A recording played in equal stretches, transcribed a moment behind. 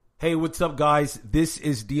Hey, what's up, guys? This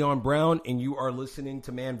is Dion Brown, and you are listening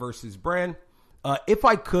to Man vs. Brand. If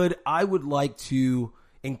I could, I would like to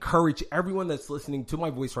encourage everyone that's listening to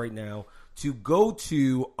my voice right now to go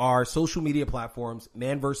to our social media platforms,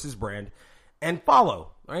 Man vs. Brand, and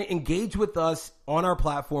follow, right? Engage with us on our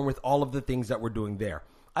platform with all of the things that we're doing there.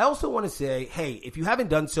 I also want to say, hey, if you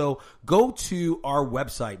haven't done so, go to our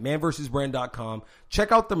website, manversusbrand.com.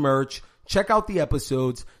 Check out the merch. Check out the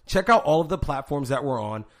episodes. Check out all of the platforms that we're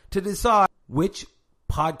on to decide which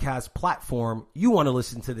podcast platform you want to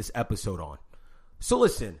listen to this episode on. So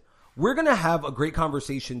listen, we're going to have a great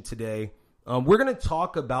conversation today. We're going to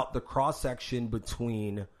talk about the cross-section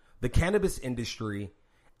between the cannabis industry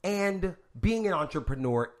and being an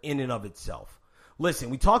entrepreneur in and of itself. Listen,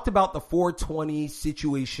 we talked about the 420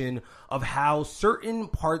 situation of how certain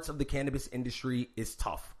parts of the cannabis industry is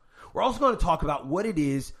tough. We're also going to talk about what it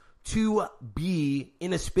is to be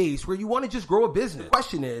in a space where you want to just grow a business. The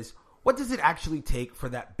question is, what does it actually take for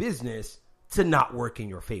that business to not work in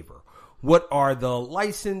your favor? What are the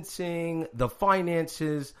licensing, the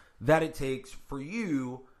finances that it takes for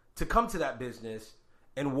you to come to that business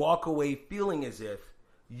and walk away feeling as if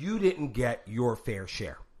you didn't get your fair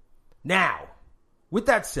share? Now, with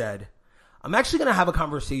that said, I'm actually going to have a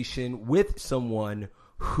conversation with someone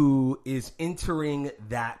who is entering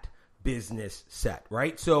that business set,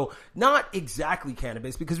 right? So not exactly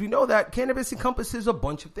cannabis, because we know that cannabis encompasses a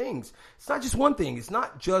bunch of things. It's not just one thing. It's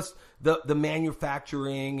not just the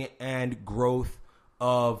manufacturing and growth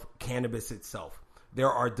of cannabis itself. There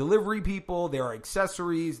are delivery people, there are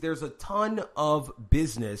accessories, there's a ton of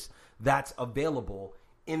business that's available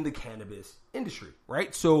in the cannabis industry,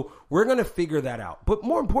 right? So we're going to figure that out. But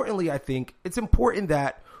more importantly, I think it's important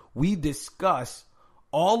that we discuss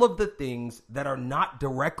all of the things that are not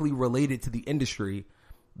directly related to the industry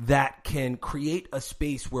that can create a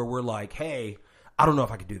space where we're like, hey, I don't know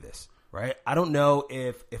if I could do this, right? I don't know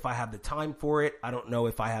if I have the time for it. I don't know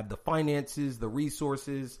if I have the finances, the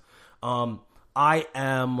resources. I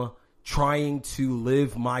am trying to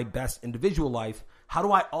live my best individual life. How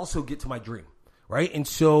do I also get to my dream, right? And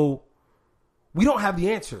so we don't have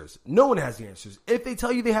the answers. No one has the answers. If they tell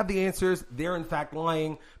you they have the answers, they're in fact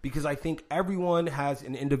lying, because I think everyone has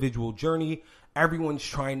an individual journey. Everyone's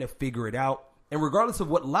trying to figure it out. And regardless of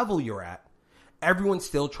what level you're at, everyone's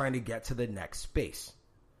still trying to get to the next space.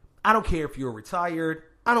 I don't care if you're retired.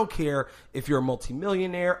 I don't care if you're a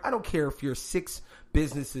multimillionaire. I don't care if you're 6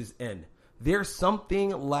 businesses in. There's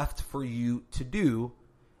something left for you to do,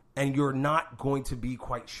 and you're not going to be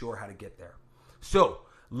quite sure how to get there. So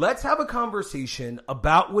let's have a conversation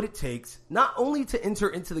about what it takes not only to enter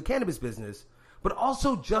into the cannabis business, but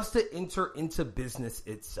also just to enter into business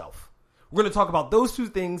itself. We're going to talk about those two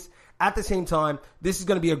things at the same time. This is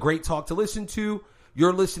going to be a great talk to listen to.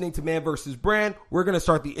 You're listening to Man vs. Brand. We're going to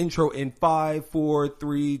start the intro in 5, 4,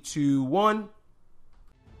 3, 2, 1.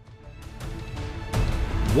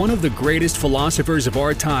 One of the greatest philosophers of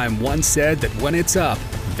our time once said that when it's up,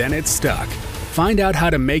 then it's stuck. Find out how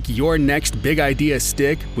to make your next big idea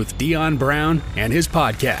stick with Dion Brown and his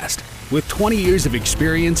podcast. With 20 years of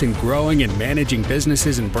experience in growing and managing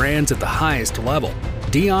businesses and brands at the highest level,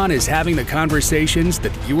 Dion is having the conversations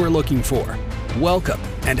that you are looking for. Welcome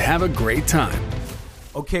and have a great time.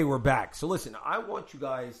 Okay, we're back. So listen, I want you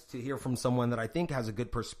guys to hear from someone that I think has a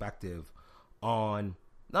good perspective on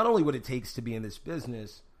not only what it takes to be in this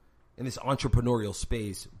business, in this entrepreneurial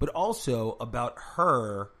space, but also about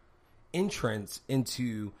her entrance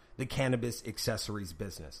into the cannabis accessories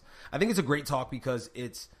business. I think it's a great talk because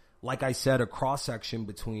it's, like I said, a cross-section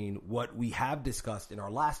between what we have discussed in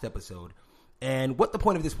our last episode and what the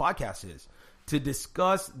point of this podcast is: to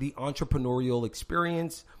discuss the entrepreneurial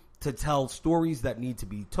experience, to tell stories that need to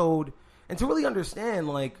be told, and to really understand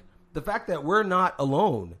like the fact that we're not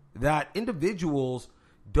alone, that individuals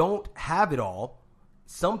don't have it all.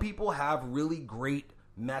 Some people have really great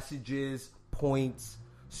messages, points,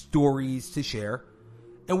 stories to share,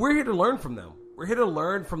 and we're here to learn from them. We're here to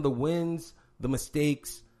learn from the wins, the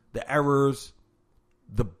mistakes, the errors,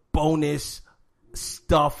 the bonus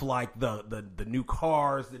stuff like the new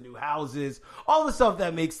cars, the new houses, all the stuff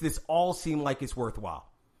that makes this all seem like it's worthwhile.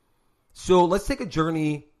 So let's take a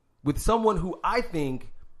journey with someone who I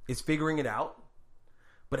think is figuring it out,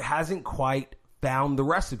 but hasn't quite found the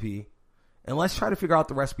recipe, and let's try to figure out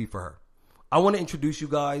the recipe for her. I want to introduce you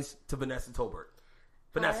guys to Vanessa Tolbert.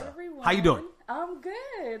 Vanessa, hi, everyone. How you doing? I'm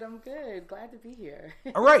good. Glad to be here.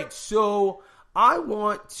 All right, so I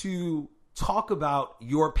want to talk about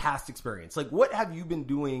your past experience. Like, what have you been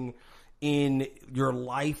doing in your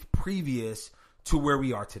life previous to where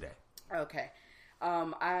we are today? Okay.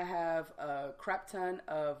 I have a crap ton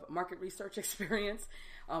of market research experience.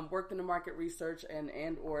 Worked in the market research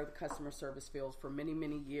and or the customer service fields for many,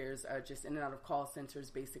 many years, just in and out of call centers,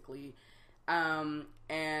 basically.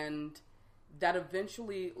 And that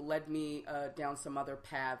eventually led me down some other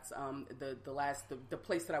paths. The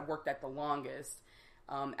place that I worked at the longest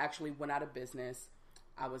actually went out of business.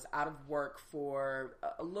 I was out of work for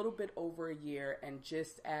a little bit over a year, and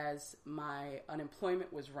just as my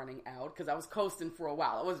unemployment was running out, because I was coasting for a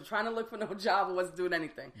while. I wasn't trying to look for no job. I wasn't doing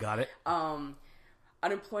anything. Got it.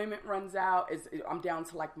 Unemployment runs out. I'm down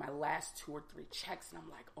to like my last 2 or 3 checks, and I'm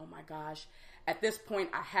like, oh my gosh. At this point,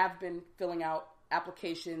 I have been filling out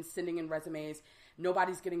applications, sending in resumes.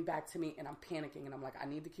 Nobody's getting back to me, and I'm panicking, and I'm like, I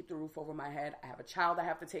need to keep the roof over my head. I have a child I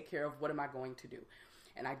have to take care of. What am I going to do?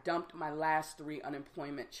 And I dumped my last 3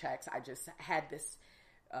 unemployment checks. I just had this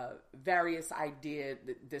various idea,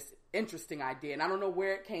 this interesting idea, and I don't know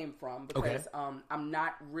where it came from because I'm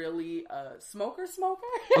not really a smoker.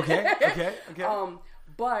 Okay.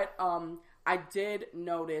 But I did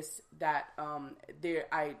notice that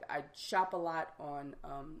I shop a lot on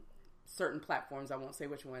certain platforms. I won't say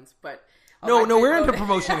which ones, but no, we're into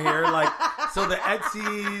promotion here. Like, so the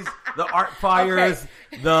Etsy's, the Art Fires,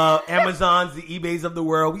 the Amazons, the eBays of the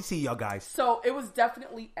world. We see y'all guys. So it was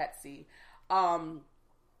definitely Etsy.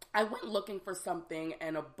 I went looking for something,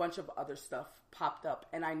 and a bunch of other stuff popped up,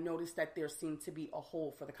 and I noticed that there seemed to be a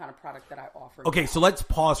hole for the kind of product that I offered. Okay, so let's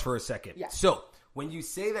pause for a second. Yeah. So when you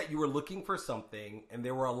say that you were looking for something, and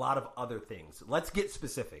there were a lot of other things, let's get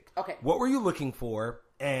specific. Okay. What were you looking for,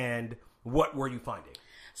 and what were you finding?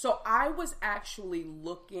 So I was actually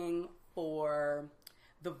looking for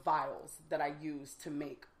the vials that I use to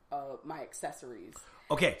make my accessories.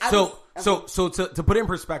 Okay, so to put it in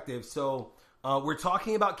perspective, so we're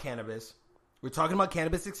talking about cannabis, we're talking about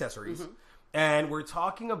cannabis accessories, and we're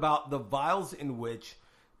talking about the vials in which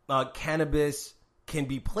cannabis can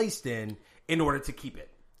be placed in order to keep it.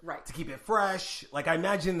 Right. To keep it fresh. Like, I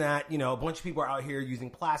imagine that, a bunch of people are out here using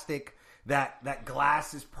plastic, that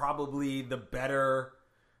glass is probably the better,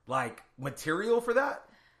 material for that.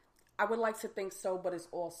 I would like to think so, but it's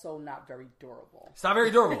also not very durable. It's not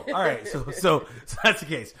very durable. All right, so that's the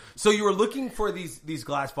case. So you were looking for these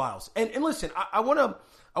glass vials, and listen, I want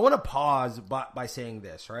to pause by saying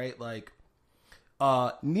this, right? Like,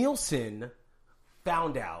 Nielsen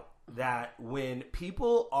found out that when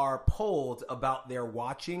people are polled about their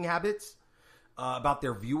watching habits, about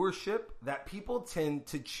their viewership, that people tend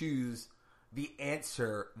to choose the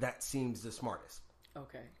answer that seems the smartest.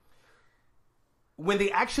 Okay. When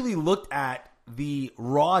they actually looked at the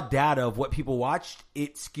raw data of what people watched,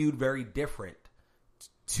 it skewed very different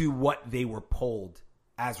to what they were polled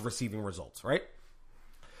as receiving results, right?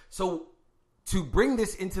 So to bring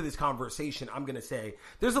this into this conversation, I'm going to say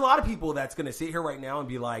there's a lot of people that's going to sit here right now and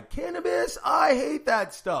be like, cannabis, I hate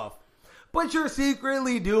that stuff. But you're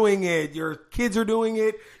secretly doing it. Your kids are doing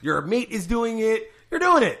it. Your mate is doing it. You're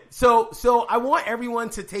doing it. So I want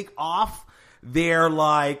everyone to take off their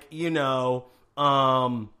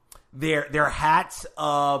their hats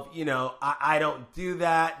of, I don't do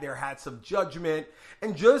that, their hats of judgment,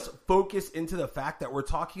 and just focus into the fact that we're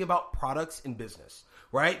talking about products in business,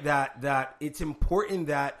 right? That it's important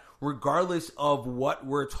that regardless of what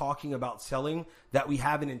we're talking about selling, that we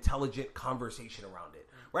have an intelligent conversation around it,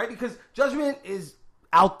 right? Because judgment is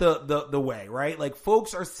out the way, right? Like,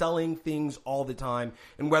 folks are selling things all the time,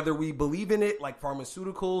 and whether we believe in it like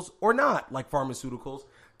pharmaceuticals or not like pharmaceuticals,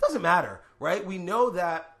 doesn't matter, right? We know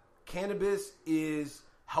that cannabis is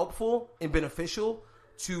helpful and beneficial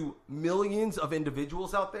to millions of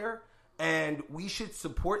individuals out there, and we should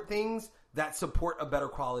support things that support a better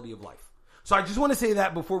quality of life. So I just want to say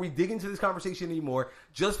that before we dig into this conversation anymore,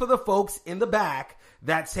 just for the folks in the back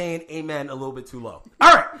that's saying amen a little bit too low.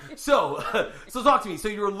 All right. So talk to me. So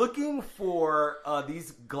you were looking for these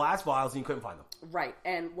glass vials and you couldn't find them. Right.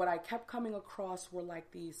 And what I kept coming across were like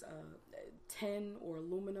these tin or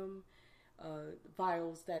aluminum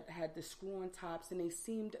vials that had the screw-on tops, and they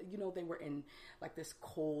seemed, they were in like this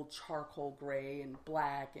cold charcoal gray and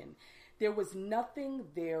black, and there was nothing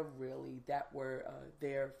there really that were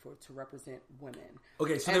there to represent women.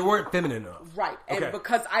 Okay, so they weren't feminine enough. Right, and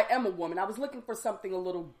because I am a woman, I was looking for something a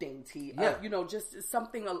little dainty, just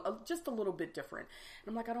something just a little bit different.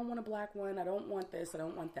 And I'm like, I don't want a black one, I don't want this, I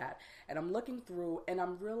don't want that. And I'm looking through, and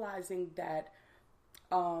I'm realizing that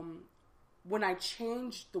when I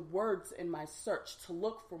changed the words in my search to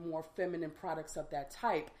look for more feminine products of that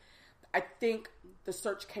type, I think the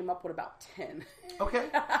search came up with about 10. Okay.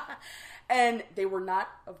 And they were not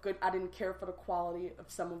of good. I didn't care for the quality of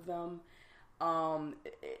some of them.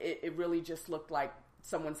 It really just looked like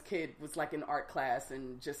someone's kid was like in art class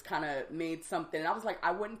and just kind of made something. And I was like,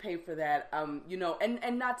 I wouldn't pay for that. You know,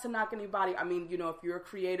 and not to knock anybody. I mean, you know, if you're a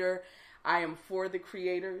creator, I am for the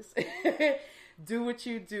creators. Do what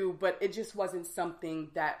you do, but it just wasn't something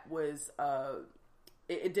that was,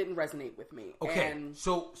 it didn't resonate with me. Okay. And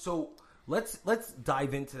so let's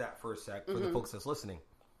dive into that for a sec for the folks that's listening.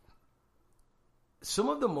 Some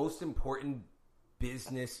of the most important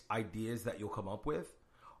business ideas that you'll come up with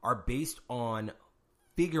are based on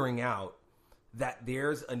figuring out that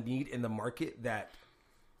there's a need in the market that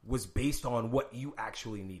was based on what you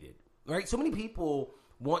actually needed, right? So many people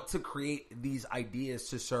want to create these ideas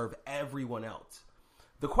to serve everyone else.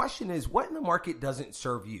 The question is, what in the market doesn't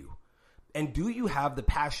serve you? And do you have the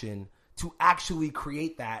passion to actually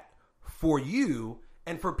create that for you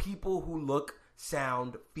and for people who look,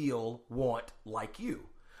 sound, feel, want like you?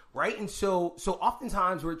 Right? And so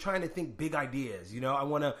oftentimes we're trying to think big ideas. You know, I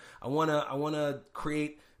want to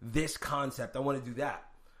create this concept. I want to do that.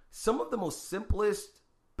 Some of the most simplest,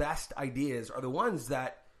 best ideas are the ones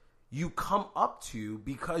that you come up to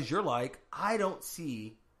because you're like, I don't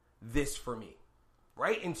see this for me.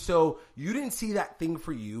 Right? And so you didn't see that thing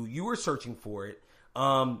for you. You were searching for it.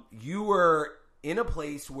 You were in a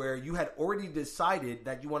place where you had already decided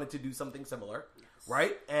that you wanted to do something similar. Yes.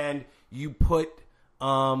 Right? And you put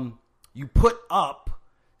up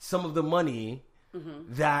some of the money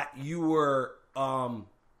that you were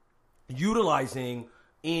utilizing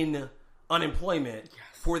in unemployment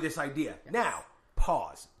for this idea. Yes. Now,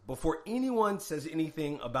 pause. Before anyone says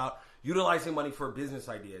anything about utilizing money for business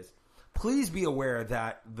ideas, please be aware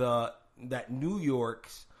that that New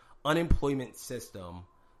York's unemployment system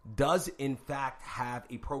does in fact have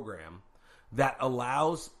a program that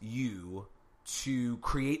allows you to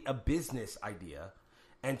create a business idea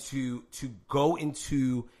and to go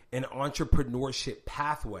into an entrepreneurship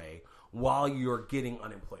pathway while you're getting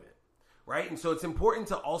unemployment, right? And so it's important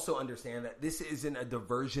to also understand that this isn't a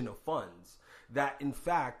diversion of funds, that in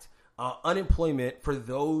fact, unemployment for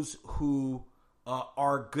those who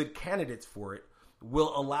are good candidates for it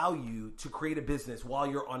will allow you to create a business while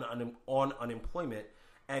you're on unemployment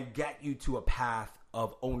and get you to a path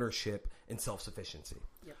of ownership and self-sufficiency.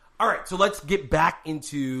 Yep. All right, so let's get back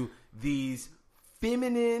into these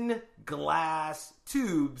feminine glass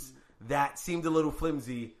tubes that seemed a little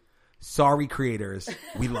flimsy. Sorry, creators.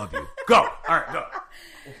 We love you. Go. All right, go.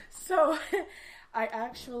 So I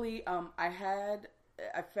actually, I'm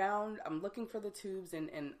looking for the tubes and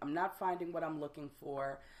I'm not finding what I'm looking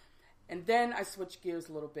for. And then I switched gears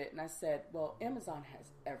a little bit and I said, well, Amazon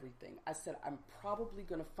has everything. I said, I'm probably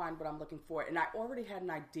going to find what I'm looking for. And I already had an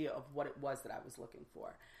idea of what it was that I was looking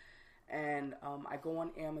for. And I go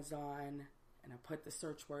on Amazon and I put the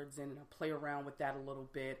search words in and I play around with that a little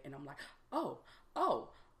bit. And I'm like, oh.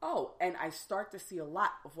 And I start to see a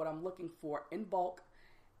lot of what I'm looking for in bulk.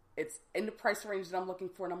 It's in the price range that I'm looking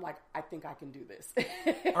for. And I'm like, I think I can do this.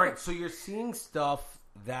 All right. So you're seeing stuff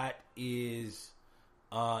that is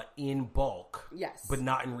in bulk. Yes. But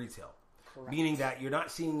not in retail. Correct. Meaning that you're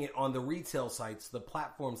not seeing it on the retail sites, the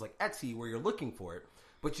platforms like Etsy where you're looking for it.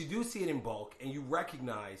 But you do see it in bulk and you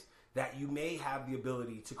recognize that you may have the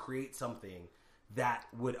ability to create something that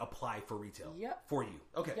would apply for retail. Yep. For you.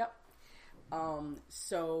 Okay. Yep.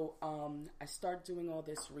 So I start doing all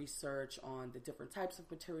this research on the different types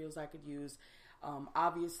of materials I could use.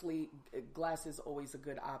 Obviously, glass is always a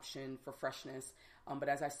good option for freshness. But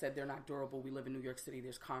as I said, they're not durable. We live in New York City.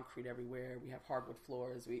 There's concrete everywhere. We have hardwood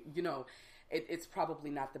floors. It's probably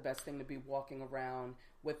not the best thing to be walking around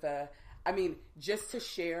with just to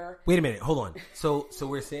share. Wait a minute. Hold on. So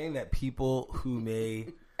we're saying that people who may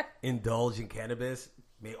indulge in cannabis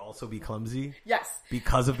may also be clumsy? Yes.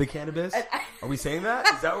 Because of the cannabis? Are we saying that?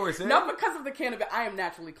 Is that what we're saying? Not because of the cannabis. I am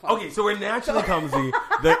naturally clumsy. Okay, so we're naturally clumsy.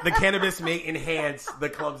 The cannabis may enhance the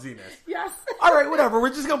clumsiness. Yes. All right, whatever. We're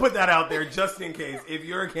just going to put that out there just in case. If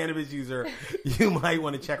you're a cannabis user, you might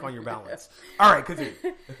want to check on your balance. All right, continue.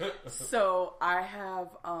 So I have,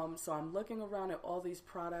 so I'm looking around at all these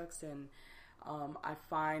products and I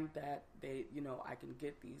find that I can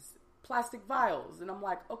get these plastic vials and I'm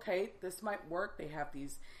like, okay, this might work. They have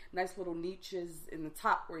these nice little niches in the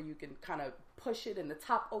top where you can kind of push it and the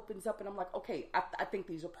top opens up and I'm like, okay, I think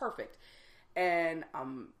these are perfect. And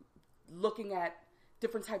I'm looking at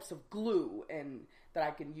different types of glue and that I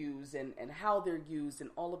can use and how they're used and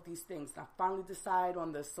all of these things. And I finally decide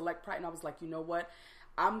on the select price and I was like, you know what?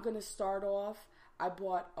 I'm going to start off. I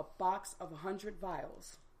bought a box of 100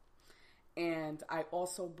 vials and I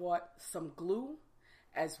also bought some glue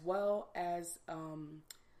as well as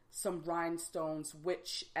some rhinestones,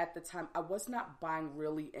 which at the time I was not buying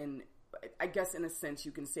really in I guess in a sense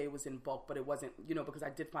you can say it was in bulk, but it wasn't, because I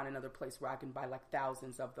did find another place where I can buy like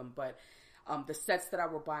thousands of them. But the sets that I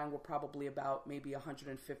were buying were probably about maybe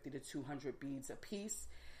 150 to 200 beads a piece.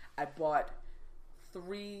 I bought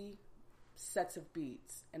 3 sets of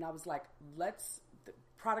beads, and I was like, the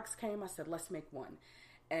products came, I said, let's make one.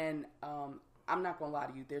 And I'm not going to lie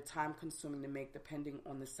to you, they're time consuming to make, depending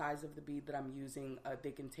on the size of the bead that I'm using.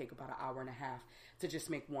 They can take about an hour and a half to just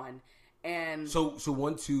make one. And so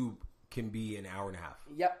one tube can be an hour and a half.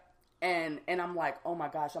 Yep. And I'm like, oh my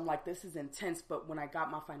gosh, this is intense. But when I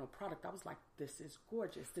got my final product, I was like, this is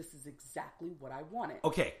gorgeous. This is exactly what I wanted.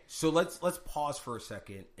 Okay, so let's pause for a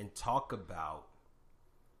second and talk about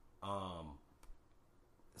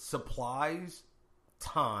supplies,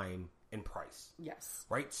 time, and price. Yes.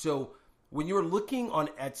 Right? So when you were looking on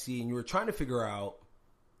Etsy and you were trying to figure out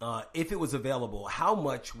if it was available, how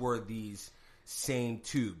much were these same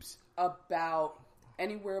tubes? About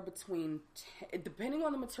anywhere between, depending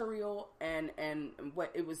on the material and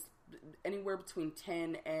what it was, anywhere between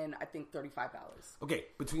 $10 and I think $35. Okay,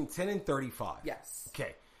 between $10 and $35. Yes.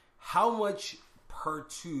 Okay, how much per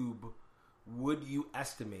tube would you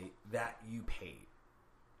estimate that you paid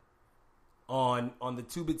on the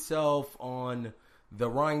tube itself, on the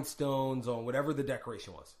rhinestones, on whatever the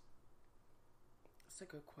decoration was? That's a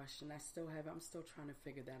good question. I'm still trying to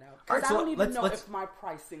figure that out. All right, so I don't even know if my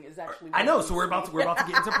pricing is actually. I know. So we're about to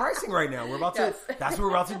get into pricing right now. We're about to. Yes. That's what we're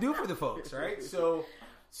about to do for the folks, right? So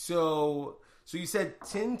you said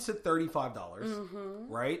 $10 to $35,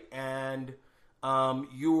 right? And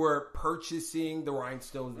you were purchasing the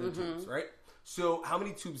rhinestones and the tubes, right? So how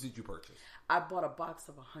many tubes did you purchase? I bought a box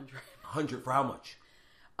of 100. 100 for how much?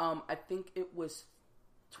 I think it was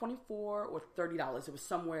 $24 or $30. It was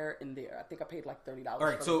somewhere in there. I think I paid like $30. All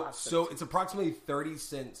right, so it's approximately 30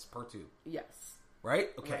 cents per tube. Yes. Right?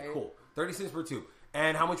 Okay, right. Cool. 30 cents per tube.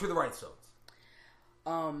 And how much were the rhinestones?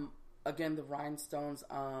 Again, the rhinestones,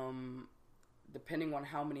 depending on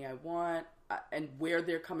how many I want and where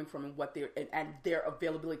they're coming from and what and their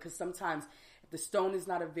availability. Because sometimes if the stone is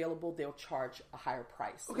not available, they'll charge a higher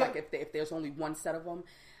price. Okay. Like if there's only one set of them.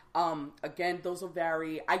 Again, those will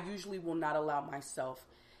vary. I usually will not allow myself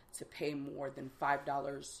to pay more than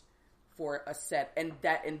 $5 for a set, and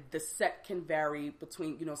the set can vary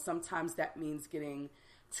between, sometimes that means getting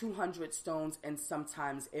 200 stones, and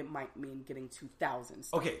sometimes it might mean getting 2,000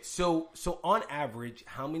 stones. Okay, so on average,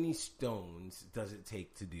 how many stones does it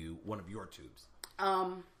take to do one of your tubes?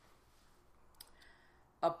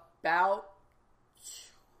 About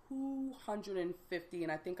 250,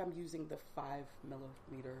 and I think I'm using the 5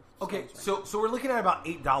 millimeter. Okay, right so we're looking at about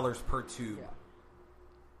 $8 per tube. Yeah.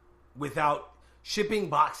 Without shipping,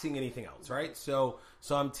 boxing, anything else, right? So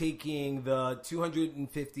I'm taking the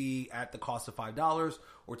 250 at the cost of $5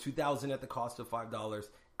 or 2,000 at the cost of $5,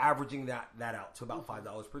 averaging that out to about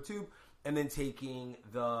 $5 per tube, and then taking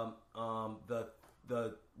the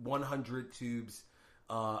 100 tubes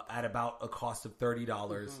at about a cost of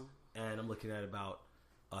 $30, and I'm looking at about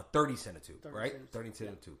 30 cents a tube, right? 30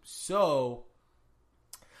 cents a tube. So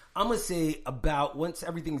I'm gonna say about, once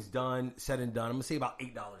everything's said and done, I'm gonna say about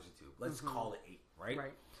 $8 a tube. Let's call it 8, right?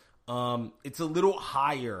 Right. It's a little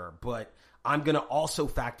higher, but I'm gonna also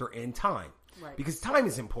factor in time, right? Because time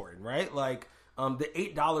is important, right? Like the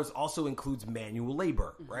 $8 also includes manual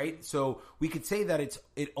labor, right? So we could say that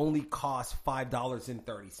it only costs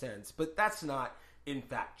 $5.30, but that's not in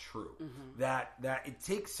fact true. That it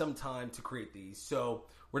takes some time to create these. So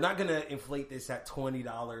we're not gonna inflate this at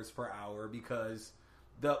 $20 per hour because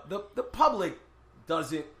the public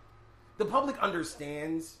doesn't. The public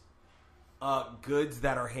understands goods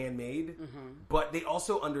that are handmade, but they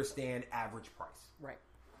also understand average price. Right.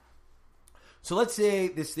 So let's say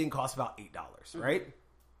this thing costs about $8, right?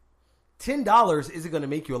 $10 isn't going to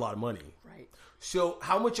make you a lot of money. Right. So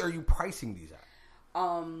how much are you pricing these at?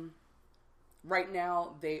 Right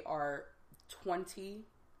now they are $20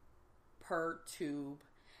 per tube,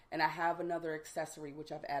 and I have another accessory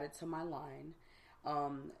which I've added to my line.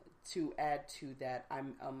 To add to that,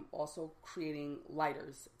 I'm also creating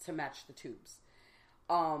lighters to match the tubes.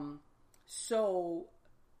 So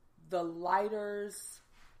the lighters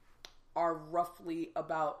are roughly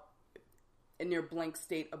about, in their blank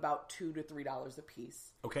state, about $2 to $3 a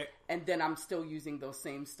piece. Okay. And then I'm still using those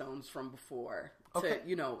same stones from before to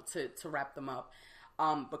wrap them up.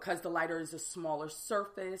 Because the lighter is a smaller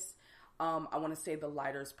surface, I want to say the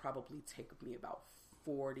lighters probably take me about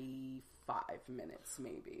 45 minutes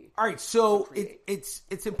maybe. All right, so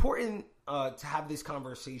it's important to have this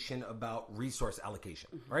conversation about resource allocation,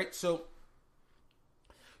 right? So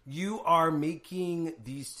you are making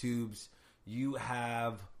these tubes. You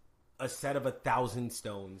have a set of 1,000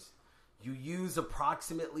 stones. You use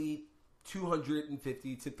approximately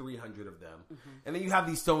 250 to 300 of them. And then you have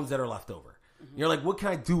these stones that are left over. You're like, what can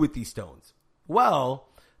I do with these stones? Well,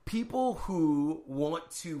 people who want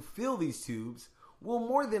to fill these tubes will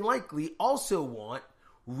more than likely also want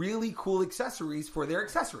really cool accessories for their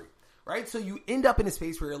accessory, right? So you end up in a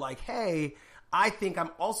space where you're like, hey, I think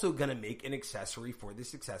I'm also going to make an accessory for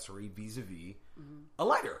this accessory vis-a-vis a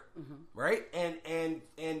lighter, right?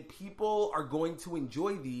 And people are going to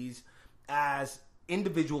enjoy these as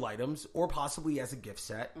individual items or possibly as a gift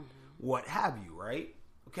set, what have you, right?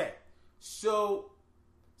 Okay, so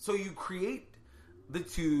you create the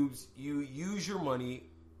tubes, you use your money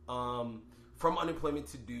from unemployment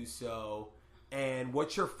to do so, and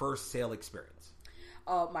what's your first sale experience?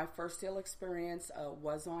 My first sale experience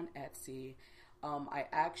was on Etsy. I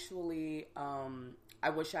actually, I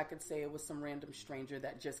wish I could say it was some random stranger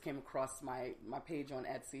that just came across my page on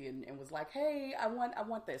Etsy and was like, hey, I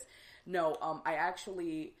want this. No, I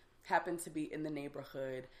actually happened to be in the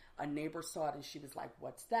neighborhood. A neighbor saw it and she was like,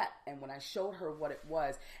 what's that? And when I showed her what it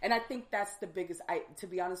was, and I think that's the biggest, to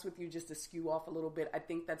be honest with you, just to skew off a little bit, I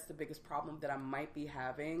think that's the biggest problem that I might be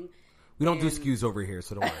having. We don't do skews over here,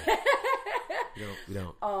 so don't worry. We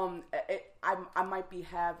don't. I might be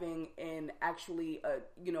having, and actually,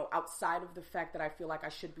 outside of the fact that I feel like I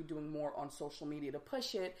should be doing more on social media to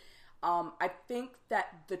push it, I think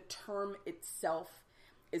that the term itself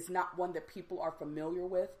is not one that people are familiar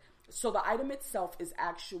with. So the item itself is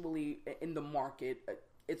actually in the market.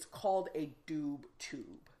 It's called a doob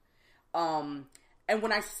tube. And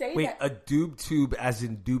when I say Wait, a doob tube as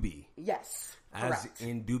in doobie? Yes. As correct.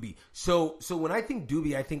 in doobie. So when I think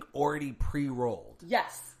doobie, I think already pre-rolled.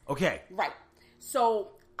 Yes. Okay. Right.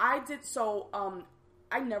 So I did. So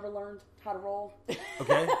I never learned how to roll.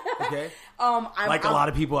 Okay. I'm a lot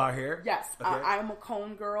of people out here. Yes. Okay. I'm a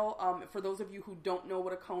cone girl. For those of you who don't know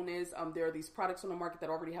what a cone is, there are these products on the market that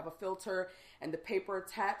already have a filter and the paper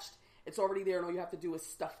attached. It's already there, and all you have to do is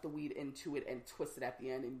stuff the weed into it and twist it at the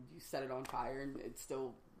end, and you set it on fire, and it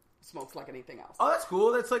still smokes like anything else. Oh, that's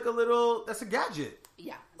cool. That's like that's a gadget.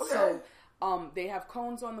 Yeah. Okay. So they have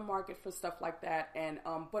cones on the market for stuff like that, and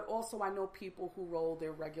but also I know people who roll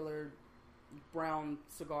their regular brown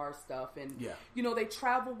cigar stuff, and they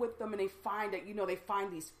travel with them, and they find that they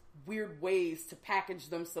find these weird ways to package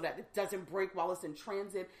them so that it doesn't break while it's in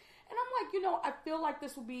transit. And I'm like, I feel like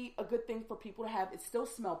this would be a good thing for people to have. It's still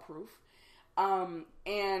smell proof,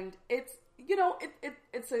 and it's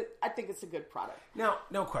I think it's a good product. Now,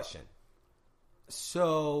 no question.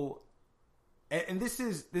 So, and this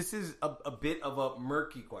is a bit of a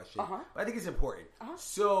murky question, but I think it's important.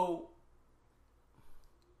 So,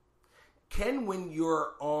 when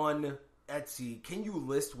you're on Etsy, can you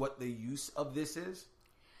list what the use of this is?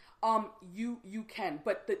 You can,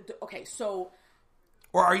 but okay, so.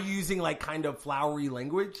 Or are you using like kind of flowery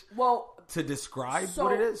language? To describe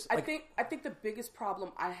what it is? I think the biggest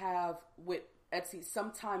problem I have with Etsy,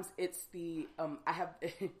 sometimes it's the I have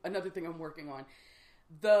another thing I'm working on.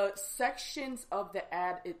 The sections of the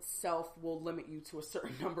ad itself will limit you to a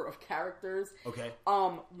certain number of characters. Okay.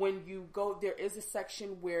 When you go, there is a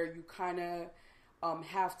section where you kind of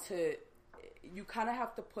have to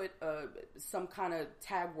put some kind of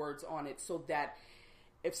tag words on it so that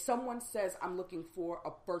if someone says, I'm looking for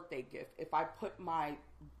a birthday gift, if I put my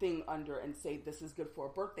thing under and say, this is good for a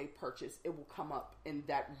birthday purchase, it will come up in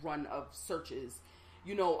that run of searches,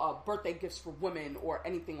 birthday gifts for women or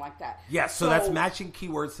anything like that. Yes, so that's matching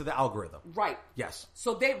keywords to the algorithm. Right. Yes.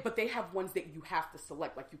 So they have ones that you have to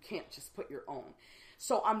select, like you can't just put your own.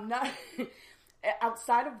 So I'm not,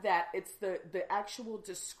 outside of that, it's the actual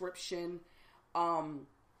description.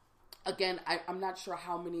 Again, I'm not sure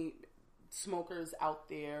how many smokers out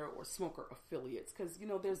there or smoker affiliates, because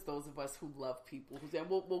there's those of us who love people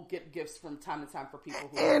who we'll get gifts from time to time for people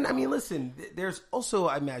who I mean, listen, there's also,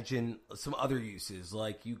 I imagine, some other uses,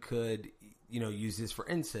 like you could use this for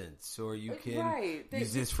incense, or you can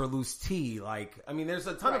use this for loose tea. Like, I mean, there's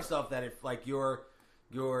a ton of stuff that if like your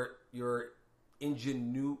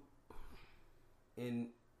ingenue in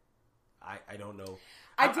I don't know.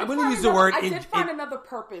 I'm going to use the word. I did find another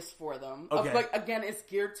purpose for them. Okay. But again, it's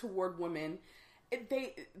geared toward women.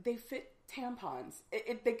 They fit tampons.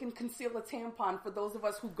 They can conceal a tampon for those of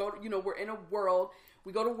us who go. We're in a world.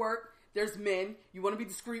 We go to work. There's men. You want to be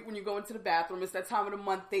discreet when you go into the bathroom. It's that time of the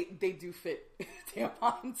month. They do fit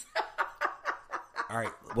tampons. All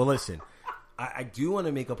right. Well, listen. I do want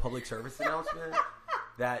to make a public service announcement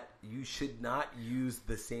that you should not use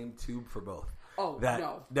the same tube for both. Oh,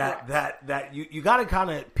 no. That you got to kind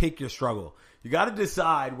of pick your struggle. You got to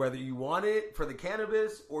decide whether you want it for the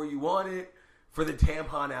cannabis or you want it for the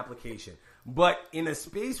tampon application. But in a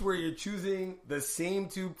space where you're choosing the same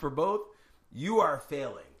tube for both, you are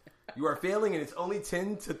failing. You are failing, and it's only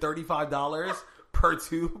 $10 to $35 per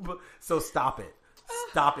tube. So stop it.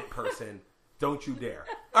 Stop it, person. Don't you dare.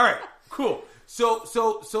 All right, cool. So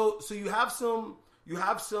you have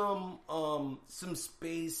some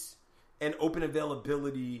space and open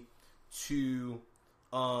availability to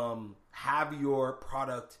have your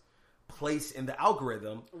product placed in the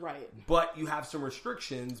algorithm, right? But you have some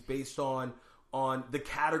restrictions based on the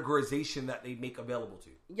categorization that they make available to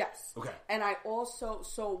you. Yes. Okay. And I also,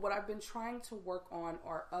 so what I've been trying to work on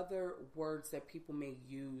are other words that people may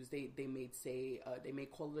use. They may say, they may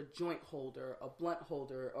call it a joint holder, a blunt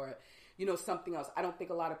holder, or, something else. I don't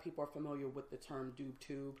think a lot of people are familiar with the term doob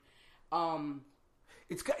tube.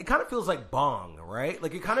 It kind of feels like bong, right?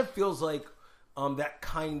 Like it kind of feels like that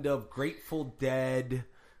kind of Grateful Dead,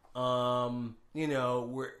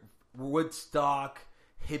 Woodstock,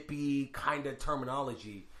 hippie kind of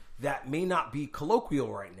terminology that may not be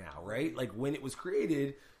colloquial right now, right? Like when it was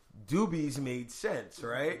created, doobies made sense,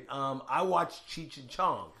 right? I watched Cheech and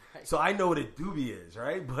Chong, so I know what a doobie is,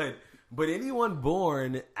 right? But anyone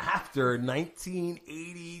born after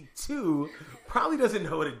 1982 probably doesn't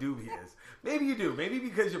know what a doobie is. Maybe you do. Maybe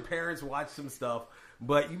because your parents watched some stuff,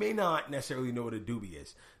 but you may not necessarily know what a doobie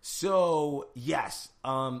is. So, yes.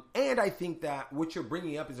 And I think that what you're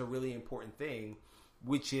bringing up is a really important thing,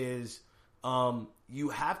 which is you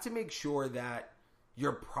have to make sure that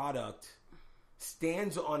your product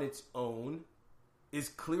stands on its own, is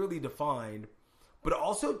clearly defined, but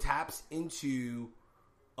also taps into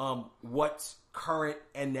what's current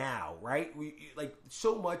and now, right? Like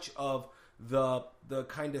so much of the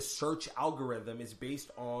kind of search algorithm is based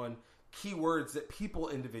on keywords that people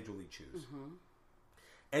individually choose. Mm-hmm.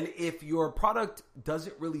 And if your product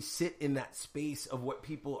doesn't really sit in that space of what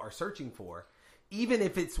people are searching for, even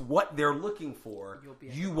if it's what they're looking for,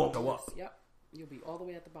 you won't go up. Yep. You'll be all the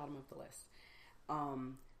way at the bottom of the list.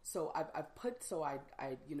 So I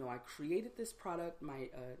created this product. My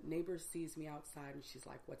neighbor sees me outside and she's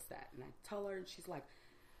like, "What's that?" And I tell her and she's like,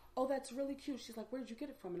 "Oh, that's really cute." She's like, "Where did you get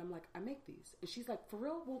it from?" And I'm like, "I make these." And she's like, "For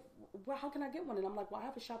real? Well, how can I get one?" And I'm like, "Well, I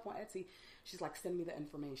have a shop on Etsy." She's like, "Send me the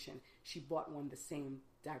information." She bought one the same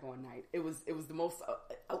daggone night. It was the most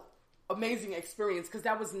amazing experience because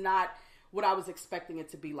that was not what I was expecting it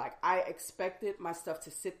to be like. I expected my stuff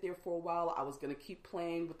to sit there for a while. I was going to keep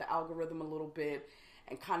playing with the algorithm a little bit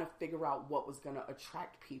and kind of figure out what was going to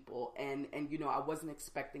attract people. And I wasn't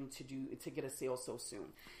expecting to get a sale so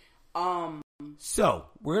soon. So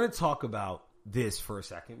we're going to talk about this for a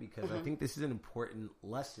second because I think this is an important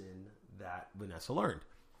lesson that Vanessa learned.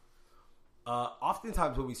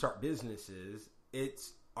 Oftentimes when we start businesses,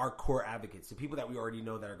 it's our core advocates, the people that we already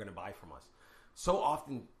know that are going to buy from us. So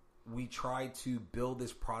often we try to build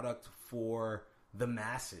this product for the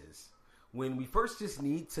masses when we first just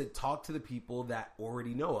need to talk to the people that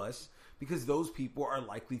already know us because those people are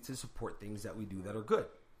likely to support things that we do that are good.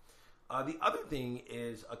 The other thing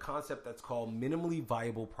is a concept that's called minimally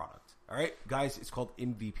viable product. All right, guys, it's called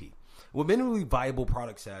MVP. What minimally viable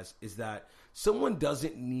product says is that someone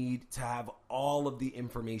doesn't need to have all of the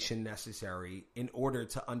information necessary in order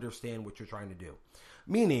to understand what you're trying to do.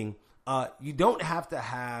 Meaning, you don't have to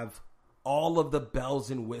have all of the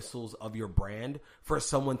bells and whistles of your brand for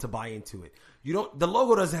someone to buy into it. The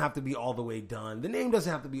logo doesn't have to be all the way done. The name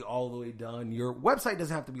doesn't have to be all the way done. Your website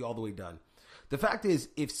doesn't have to be all the way done. The fact is,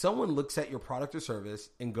 if someone looks at your product or service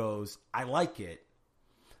and goes, "I like it,"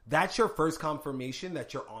 that's your first confirmation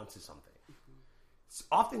that you're onto something.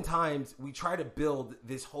 Mm-hmm. Oftentimes, we try to build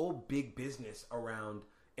this whole big business around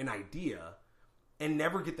an idea and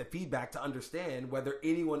never get the feedback to understand whether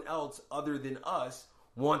anyone else other than us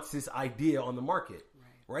wants this idea on the market,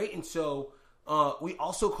 right? And so we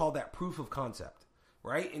also call that proof of concept,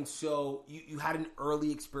 right? And so you had an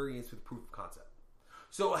early experience with proof of concept.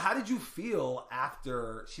 So how did you feel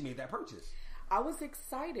after she made that purchase? I was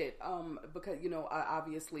excited because,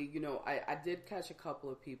 I did catch a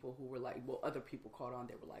couple of people who were like, well, other people caught on.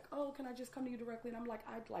 They were like, "Oh, can I just come to you directly?" And I'm like,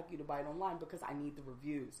 "I'd like you to buy it online because I need the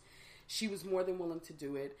reviews." She was more than willing to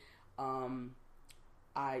do it.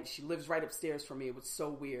 She lives right upstairs from me. It was so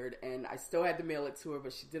weird. And I still had to mail it to her,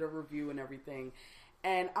 but she did a review and everything.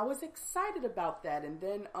 And I was excited about that. And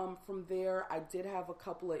then from there, I did have a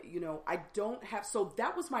couple of, so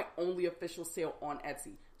that was my only official sale on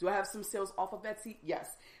Etsy. Do I have some sales off of Etsy?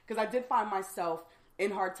 Yes. Because I did find myself in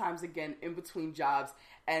hard times again, in between jobs.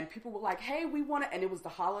 And people were like, "Hey, we want to," and it was the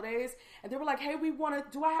holidays. And they were like, "Hey, we want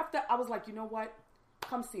to," do I have to? I was like, "You know what?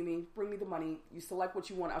 come see me. Bring me the money. You select what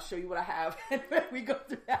you want. I'll show you what I have. And then we go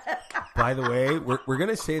through that. By the way, we're going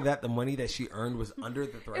to say that the money that she earned was under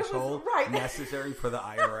the threshold necessary for the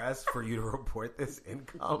IRS for you to report this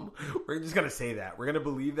income. We're just going to say that. We're going to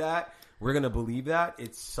believe that.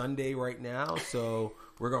 It's Sunday right now, so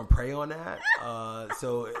we're going to pray on that.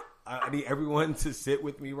 So I need everyone to sit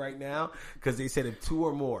with me right now, because they said if 2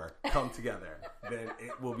 or more come together, then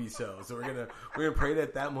it will be so. So we're gonna pray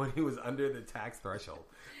that money was under the tax threshold.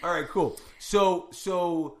 All right, cool. So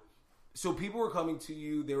people were coming to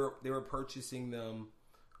you. They were purchasing them.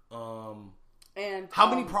 And how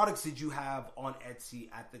many products did you have on Etsy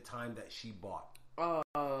at the time that she bought? I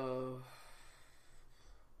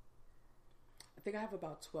think I have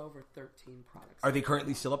about 12 or 13 products. Are they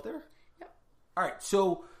currently still up there? Yep. All right,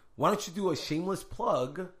 so why don't you do a shameless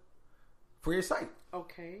plug for your site?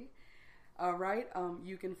 Okay. All right.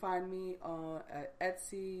 You can find me at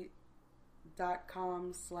etsy.com/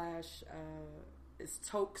 it's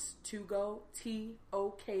Tokes2Go,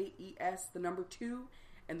 TOKES, the number 2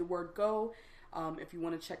 and the word go. If you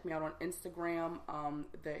want to check me out on Instagram,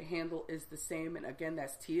 the handle is the same. And again,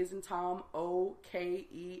 that's T as in Tom,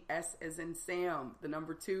 OKES as in Sam, the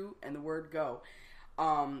number 2 and the word go.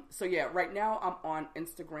 So yeah, right now I'm on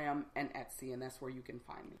Instagram and Etsy, and that's where you can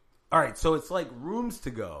find me. All right. So it's like rooms to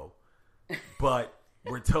go, but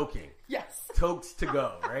we're toking. Yes. Tokes to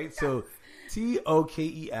go, right? Yes. So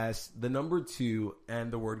TOKES, the number 2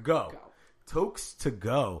 and the word go. Tokes to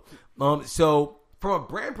go. So from a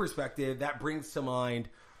brand perspective, that brings to mind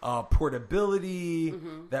portability.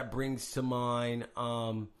 Mm-hmm. That brings to mind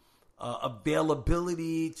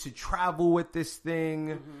availability to travel with this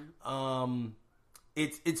thing. Mm-hmm.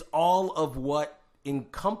 It's all of what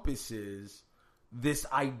encompasses this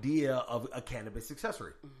idea of a cannabis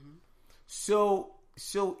accessory. Mm-hmm. So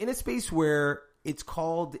in a space where it's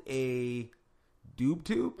called a doob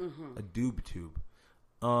tube, mm-hmm. a doob tube,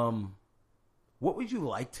 what would you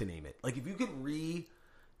like to name it? Like, if you could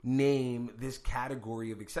rename this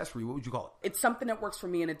category of accessory, what would you call it? It's something that works for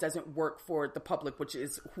me, and it doesn't work for the public, which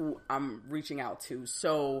is who I'm reaching out to.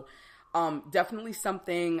 So definitely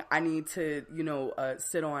something I need to,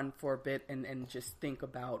 sit on for a bit and just think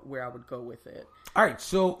about where I would go with it. All right.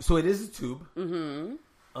 So it is a tube. Mm-hmm.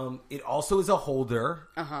 It also is a holder.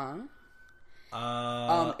 Uh-huh.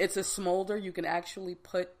 It's a smolder. You can actually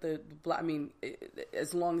put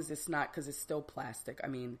as long as it's not, because it's still plastic.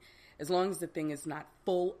 As long as the thing is not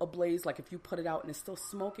full ablaze, like if you put it out and it's still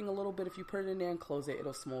smoking a little bit, if you put it in there and close it,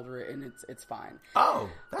 it'll smolder it, and it's fine. Oh,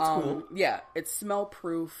 that's cool. Yeah, it's smell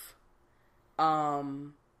proof. That's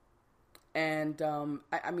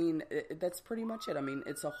pretty much it.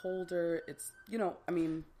 It's a holder. It's,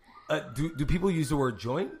 do people use the word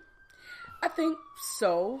joint? I think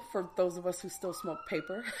so, for those of us who still smoke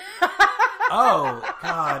paper. Oh,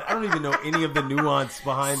 God. I don't even know any of the nuance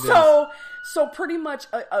behind this. So pretty much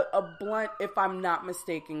a blunt, if I'm not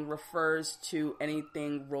mistaken, refers to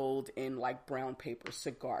anything rolled in like brown paper,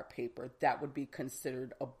 cigar paper. That would be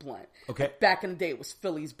considered a blunt. Okay. Back in the day, it was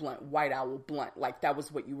Philly's blunt, White Owl blunt. Like, that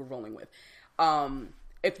was what you were rolling with.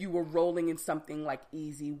 If you were rolling in something like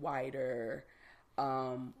Easy Whiter,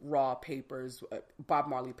 raw papers, Bob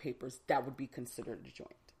Marley papers, that would be considered a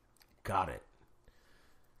joint. Got it.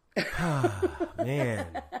 Man,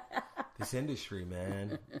 this industry,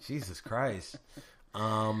 man, Jesus Christ.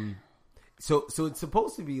 So it's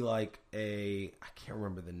supposed to be like I can't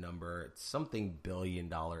remember the number. It's something $1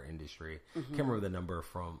 billion industry. Mm-hmm. Can't remember the number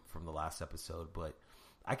from the last episode, but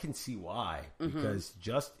I can see why, because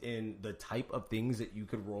just in the type of things that you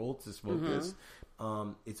could roll to smoke this,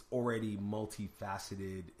 it's already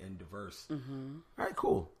multifaceted and diverse. Mm-hmm. All right,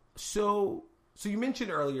 cool. So you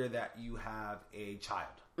mentioned earlier that you have a child.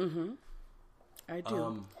 Mm-hmm. I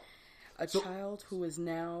do. A child who is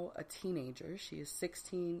now a teenager. She is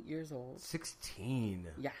 16 years old. 16?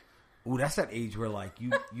 Yeah. Ooh, that's that age where like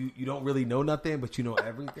you don't really know nothing, but you know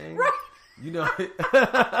everything. Right. You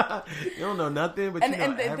don't know nothing, but you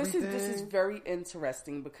know everything. This is very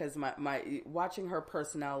interesting, because my watching her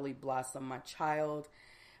personality blossom. My child,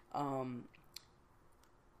 I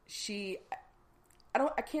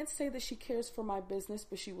can't say that she cares for my business,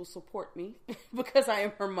 but she will support me because I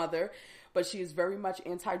am her mother. But she is very much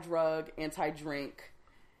anti-drug, anti-drink,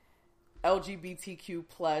 LGBTQ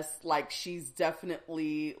plus. Like, she's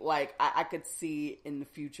definitely like, I could see in the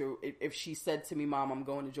future if she said to me, "Mom, I'm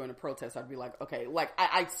going to join a protest," I'd be like, okay. Like,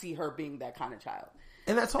 I see her being that kind of child.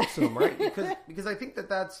 And that's awesome, right? Because I think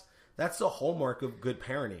that's the hallmark of good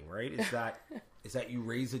parenting, right? Is that you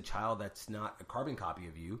raise a child that's not a carbon copy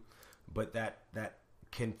of you, but that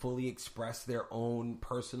can fully express their own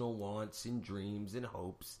personal wants and dreams and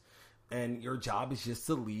hopes. And your job is just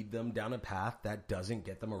to lead them down a path that doesn't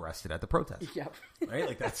get them arrested at the protest. Yep. Right?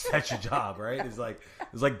 Like that's your job, right? It's like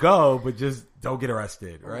go, but just don't get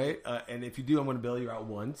arrested, right? And if you do, I'm going to bail you out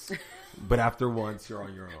once, but after once, you're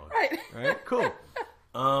on your own. Right? Cool.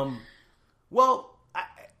 Well,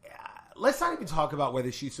 let's not even talk about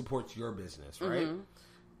whether she supports your business, right? Mm-hmm.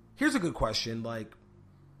 Here's a good question. Like,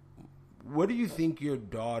 what do you think your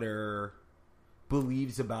daughter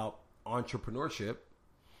believes about entrepreneurship?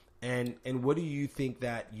 And what do you think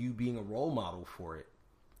that you being a role model for it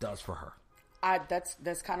does for her?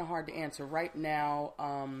 That's kind of hard to answer right now.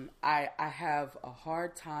 I have a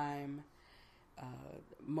hard time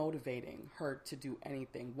motivating her to do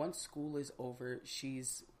anything. Once school is over,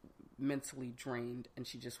 she's mentally drained and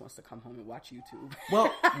she just wants to come home and watch YouTube.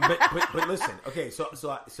 Well, but listen. Okay, so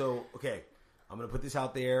okay, I'm gonna put this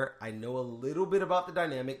out there. I know a little bit about the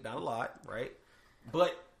dynamic, not a lot, right?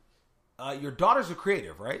 But your daughter's a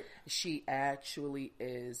creative, right? She actually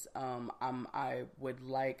is. I would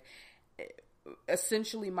like,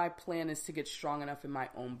 essentially my plan is to get strong enough in my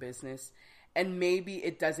own business. And maybe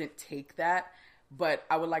it doesn't take that, but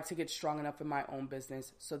I would like to get strong enough in my own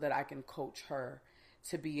business so that I can coach her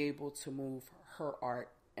to be able to move her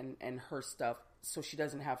art and her stuff so she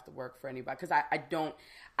doesn't have to work for anybody. Because I don't,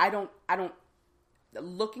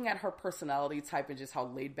 looking at her personality type and just how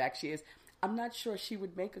laid back she is, I'm not sure she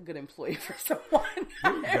would make a good employee for someone.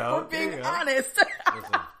 If we're being honest.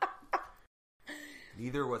 Listen,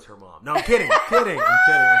 neither was her mom. No, I'm kidding.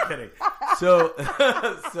 I'm kidding. So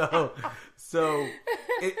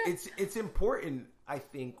it's important, I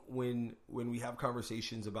think, when we have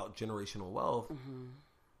conversations about generational wealth, mm-hmm.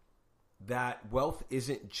 that wealth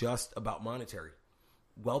isn't just about monetary.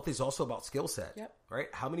 Wealth is also about skill set. Yep. Right?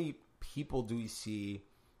 How many people do we see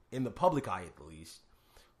in the public eye, at least,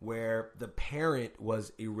 where the parent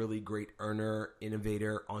was a really great earner,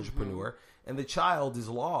 innovator, entrepreneur, mm-hmm. and the child is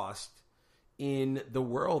lost in the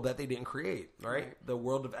world that they didn't create, right? The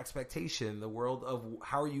world of expectation, the world of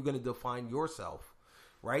how are you going to define yourself,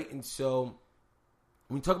 right? And so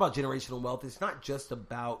when we talk about generational wealth, it's not just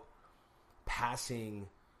about passing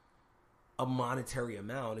a monetary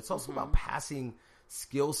amount. It's also mm-hmm. about passing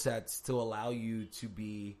skill sets to allow you to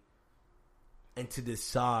be and to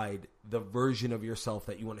decide the version of yourself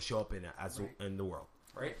that you want to show up in in the world,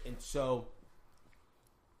 right? And so,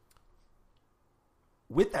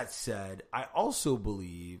 with that said, I also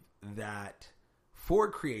believe that for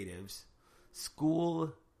creatives,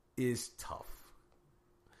 school is tough.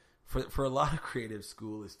 For a lot of creatives,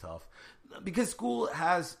 school is tough because school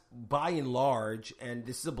has, by and large, and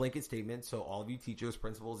this is a blanket statement, so all of you teachers,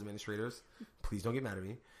 principals, administrators, please don't get mad at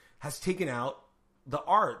me, has taken out the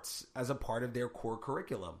arts as a part of their core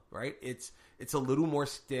curriculum, right? It's a little more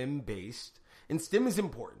STEM based, and STEM is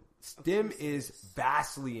important. STEM is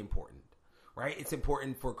vastly important, right? It's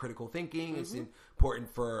important for critical thinking. Mm-hmm. It's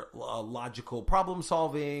important for logical problem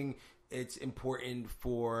solving. It's important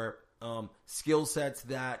for skill sets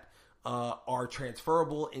that are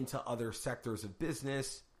transferable into other sectors of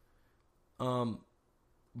business.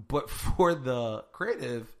 But for the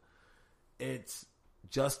creative, it's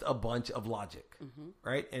just a bunch of logic, mm-hmm.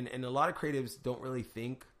 right? And a lot of creatives don't really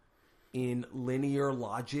think in linear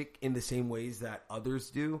logic in the same ways that others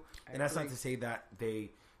do. And that's not to say that they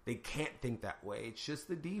can't think that way. It's just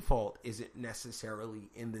the default isn't necessarily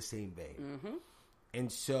in the same vein. Mm-hmm.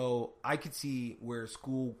 And so I could see where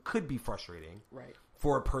school could be frustrating, right,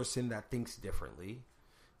 for a person that thinks differently.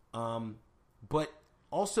 But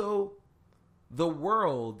also the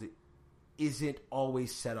world isn't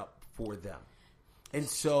always set up for them. And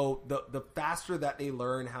so the faster that they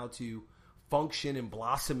learn how to function and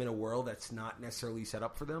blossom in a world that's not necessarily set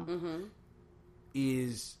up for them, mm-hmm.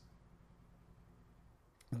 is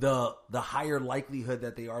the higher likelihood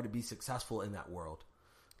that they are to be successful in that world.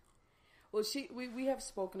 Well, we have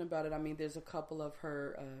spoken about it. I mean, there's a couple of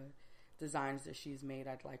her designs that she's made.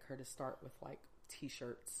 I'd like her to start with like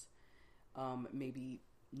T-shirts, maybe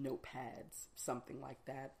notepads, something like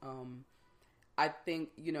that. I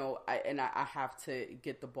think, I have to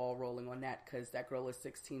get the ball rolling on that because that girl is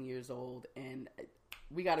 16 years old and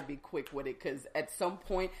we got to be quick with it because at some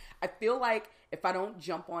point, I feel like if I don't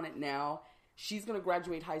jump on it now, she's going to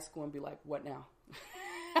graduate high school and be like, what now?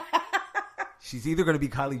 She's either going to be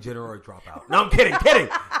Kylie Jenner or a dropout. No, I'm kidding. I'm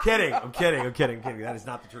kidding. That is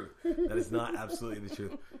not the truth. That is not absolutely the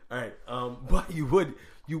truth. All right. But you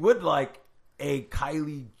would like a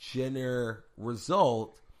Kylie Jenner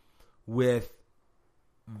result with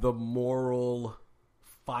the moral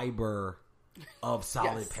fiber of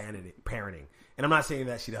solid parenting. And I'm not saying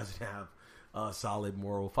that she doesn't have a solid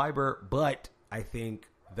moral fiber, but I think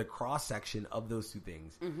the cross section of those two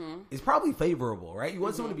things is probably favorable, right? You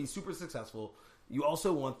want someone to be super successful. You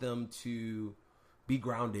also want them to be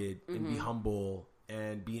grounded and be humble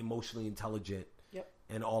and be emotionally intelligent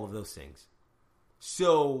and all of those things.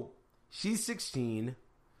 So she's 16.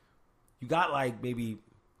 You got like maybe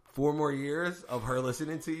 4 more years of her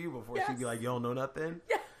listening to you before she'd be like, you don't know nothing.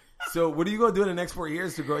 Yeah. So what are you going to do in the next 4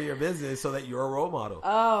 years to grow your business so that you're a role model?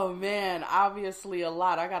 Oh, man, obviously a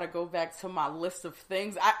lot. I got to go back to my list of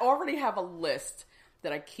things. I already have a list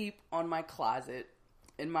that I keep on my closet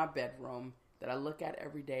in my bedroom that I look at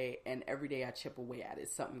every day, and every day I chip away at it.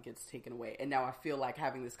 Something gets taken away. And now I feel like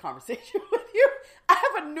having this conversation with you, I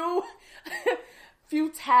have a new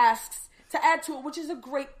few tasks to add to it, which is a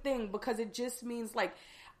great thing because it just means like,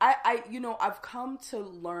 I've come to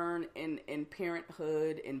learn in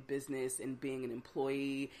parenthood, in business, in being an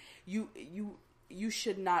employee, you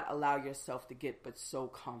should not allow yourself to get but so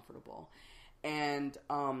comfortable. And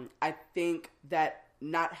I think that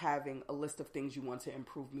not having a list of things you want to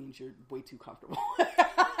improve means you're way too comfortable.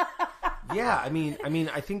 Yeah, I mean,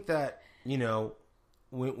 I think that,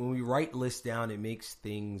 when we write lists down, it makes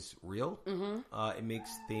things real. It makes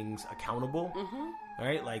things accountable.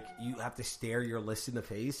 Right? Like you have to stare your list in the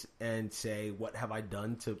face and say, what have I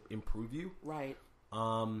done to improve you? Right.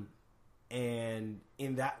 And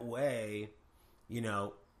in that way,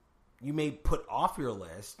 you may put off your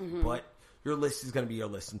list, but your list is going to be your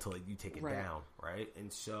list until you take it down. Right.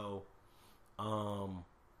 And so,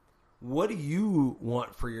 what do you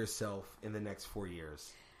want for yourself in the next 4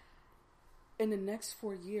 years? In the next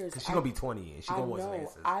 4 years, because she's gonna be 20 and she's gonna want some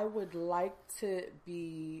answers. I would like to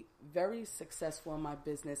be very successful in my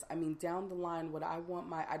business. I mean, down the line,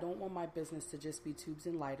 I don't want my business to just be tubes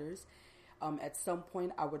and lighters. At some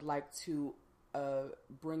point, I would like to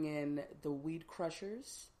bring in the weed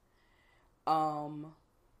crushers.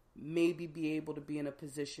 Maybe be able to be in a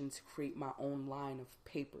position to create my own line of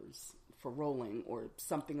papers for rolling or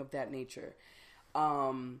something of that nature.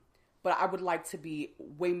 But I would like to be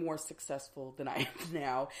way more successful than I am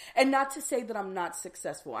now. And not to say that I'm not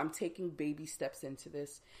successful. I'm taking baby steps into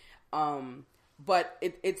this. But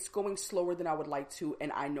it's going slower than I would like to.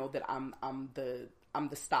 And I know that I'm the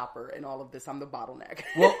stopper in all of this. I'm the bottleneck.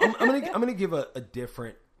 Well, I'm gonna give a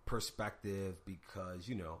different perspective because,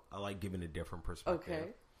 I like giving a different perspective. Okay.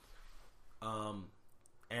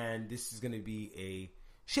 And this is going to be a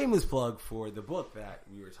shameless plug for the book that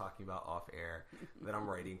we were talking about off air that I'm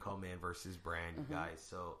writing called Man vs. Brand, you guys.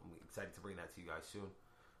 So I'm excited to bring that to you guys soon.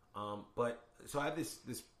 But so I have this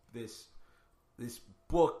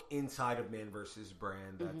book inside of Man vs.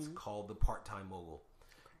 Brand that's called The Part-Time Mogul.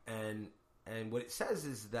 And what it says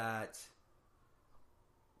is that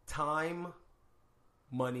time,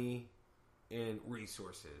 money, and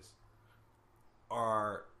resources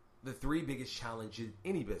are the 3 biggest challenges in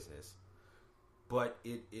any business. But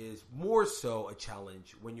it is more so a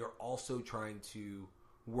challenge when you're also trying to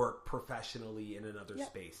work professionally in another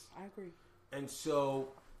space. I agree. And so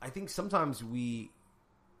I think sometimes we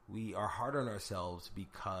are hard on ourselves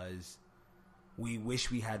because we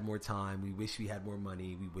wish we had more time, we wish we had more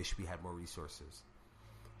money, we wish we had more resources.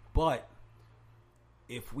 But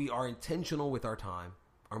if we are intentional with our time,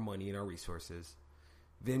 our money, and our resources,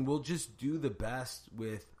 then we'll just do the best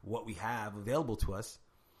with what we have available to us,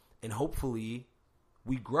 and hopefully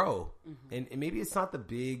we grow. And maybe it's not the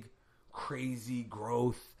big, crazy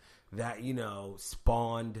growth that,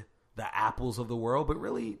 spawned the Apples of the world, but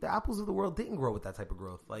really the Apples of the world didn't grow with that type of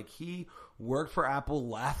growth. Like he worked for Apple,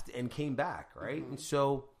 left, and came back, right? And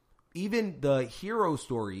so even the hero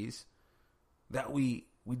stories that we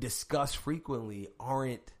discuss frequently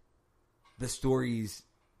aren't the stories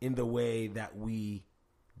in the way that we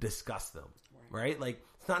discuss them, right? Like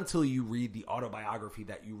it's not until you read the autobiography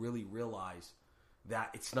that you really realize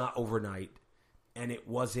that it's not overnight and it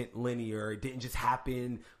wasn't linear. It didn't just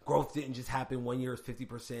happen. Growth didn't just happen. 1 year is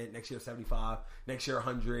 50%, next year 75, next year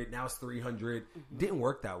 100, now it's 300. It didn't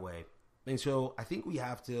work that way. And so I think we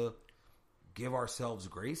have to give ourselves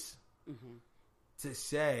grace to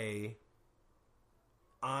say,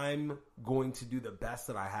 I'm going to do the best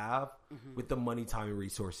that I have with the money, time, and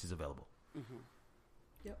resources available.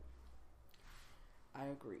 Yep. I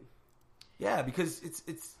agree. Yeah, because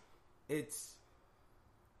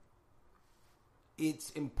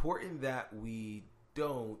it's important that we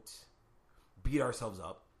don't beat ourselves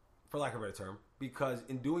up, for lack of a better term, because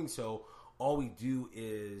in doing so, all we do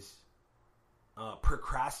is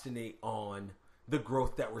procrastinate on the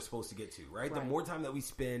growth that we're supposed to get to, right? The more time that we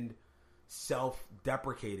spend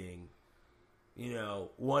self-deprecating,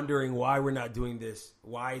 wondering why we're not doing this,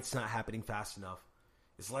 why it's not happening fast enough,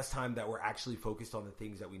 it's less time that we're actually focused on the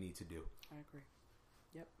things that we need to do. I agree.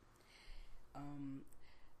 Yep.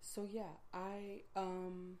 So yeah, I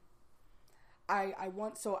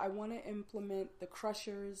want to implement the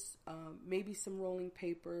crushers, maybe some rolling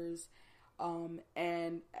papers,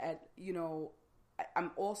 and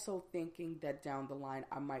I'm also thinking that down the line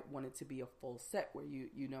I might want it to be a full set where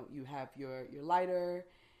you have your lighter,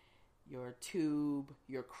 your tube,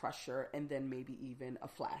 your crusher, and then maybe even a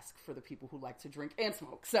flask for the people who like to drink and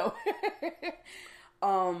smoke. So,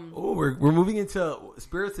 we're moving into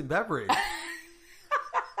spirits and beverage.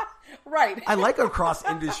 Right. I like a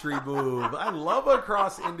cross-industry move. I love a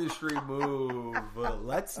cross-industry move.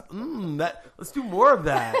 Let's do more of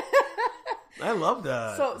that. I love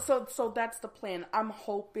that. So that's the plan. I'm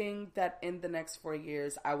hoping that in the next 4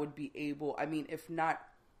 years, I would be able, if not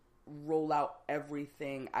roll out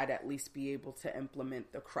everything, I'd at least be able to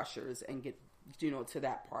implement the crushers and get, to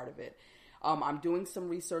that part of it. I'm doing some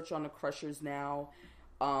research on the crushers now.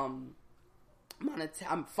 I'm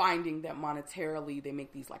finding that monetarily they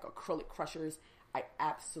make these like acrylic crushers. I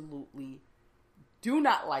absolutely do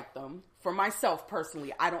not like them. For myself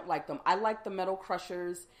personally, I don't like them. I like the metal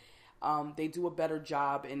crushers. They do a better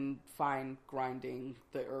job in fine grinding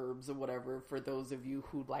the herbs or whatever. For those of you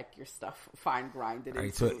who like your stuff fine grinded. All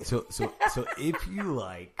right, so if you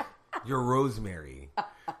like your rosemary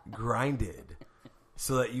grinded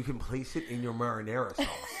so that you can place it in your marinara sauce,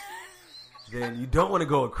 then you don't want to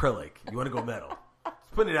go acrylic. You want to go metal.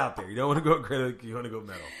 Just putting it out there. You don't want to go acrylic. You want to go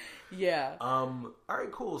metal. Yeah. All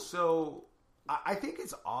right, cool. So I think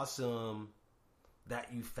it's awesome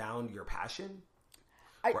that you found your passion.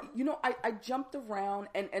 I jumped around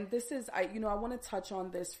and this is, I want to touch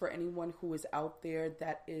on this for anyone who is out there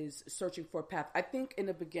that is searching for a path. I think in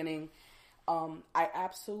the beginning, I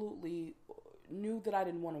absolutely knew that I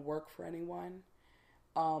didn't want to work for anyone.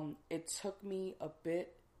 It took me a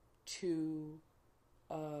bit to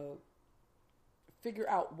figure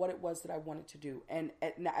out what it was that I wanted to do. And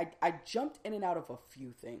I jumped in and out of a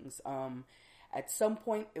few things. At some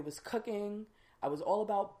point, it was cooking. I was all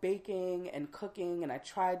about baking and cooking, and I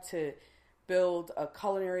tried to build a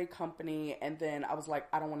culinary company, and then I was like,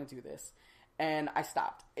 I don't want to do this. And I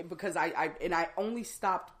stopped because I only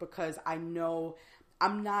stopped because I know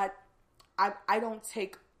I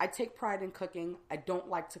take pride in cooking. I don't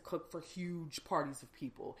like to cook for huge parties of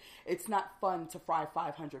people. It's not fun to fry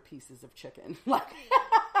 500 pieces of chicken. Like,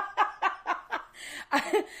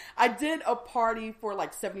 I did a party for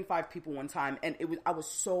like 75 people one time, and I was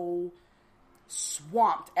so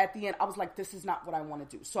swamped at the end. I was like, this is not what I want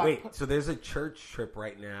to do. So so there's a church trip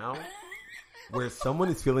right now where someone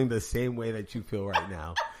is feeling the same way that you feel right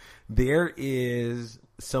now. There is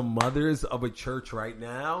some mothers of a church right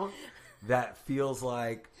now that feels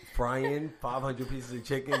like frying 500 pieces of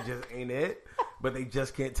chicken just ain't it, but they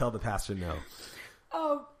just can't tell the pastor no.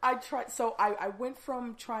 I tried. So I went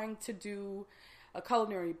from trying to do a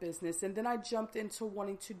culinary business, and then I jumped into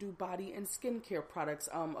wanting to do body and skincare products.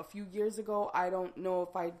 A few years ago, I don't know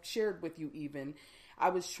if I shared with you even, I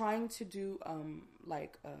was trying to do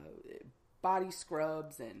body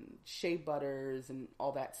scrubs and shea butters and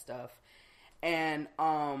all that stuff. And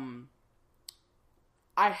I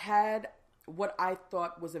had what I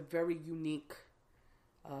thought was a very unique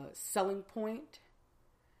selling point.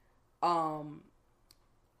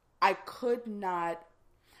 I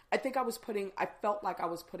felt like I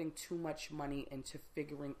was putting too much money into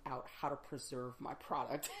figuring out how to preserve my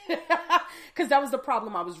product. Because that was the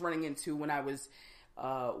problem I was running into when I would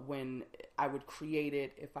create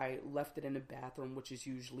it. If I left it in the bathroom, which is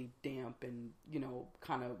usually damp and,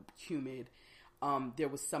 kind of humid, there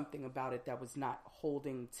was something about it that was not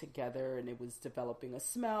holding together, and it was developing a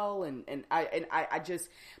smell. And I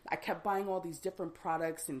kept buying all these different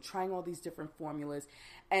products and trying all these different formulas.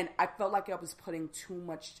 And I felt like I was putting too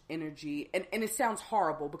much energy. And it sounds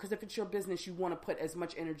horrible, because if it's your business, you want to put as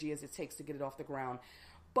much energy as it takes to get it off the ground.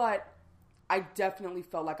 But I definitely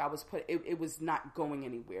felt like it was not going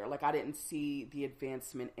anywhere. Like, I didn't see the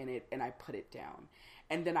advancement in it, and I put it down.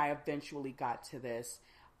 And then I eventually got to this.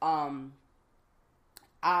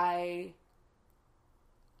 I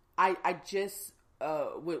just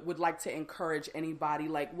would like to encourage anybody,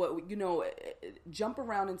 jump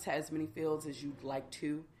around into as many fields as you'd like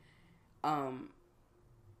to,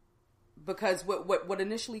 because what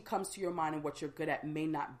initially comes to your mind and what you're good at may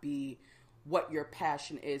not be what your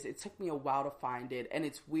passion is. It took me a while to find it, and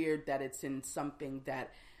it's weird that it's in something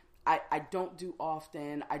that I don't do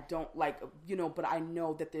often. I don't like, but I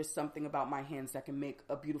know that there's something about my hands that can make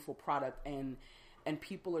a beautiful product, and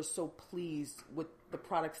people are so pleased with the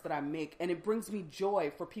products that I make. And it brings me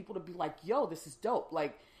joy for people to be like, yo, this is dope.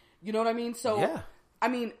 Like, you know what I mean? So, yeah. I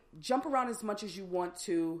mean, jump around as much as you want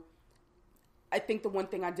to. I think the one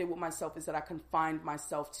thing I did with myself is that I confined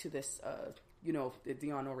myself to this,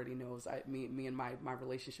 Dion already knows me and my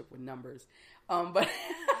relationship with numbers. But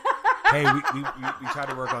hey, we try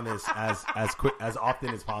to work on this as quick as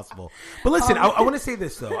often as possible. But listen, I want to say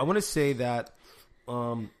this though. I want to say that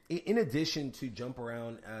in addition to jump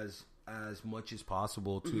around as much as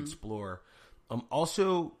possible to explore,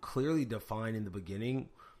 also clearly define in the beginning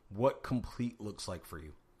what complete looks like for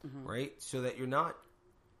you, right? So that you're not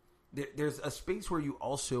there's a space where you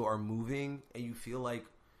also are moving and you feel like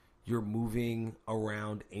you're moving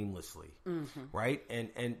around aimlessly, right?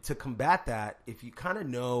 And to combat that, if you kind of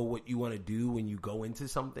know what you want to do when you go into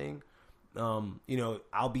something,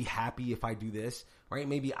 I'll be happy if I do this, right?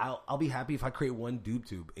 Maybe I'll be happy if I create one doob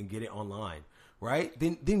tube and get it online, right?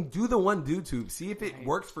 Then do the one doob tube, see if it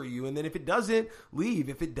works for you, and then if it doesn't, leave.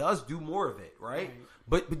 If it does, do more of it, right?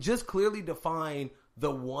 But just clearly define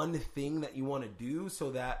the one thing that you want to do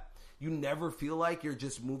so that you never feel like you're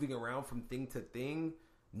just moving around from thing to thing,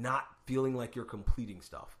 not feeling like you're completing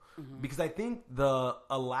stuff. Because I think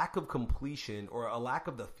a lack of completion or a lack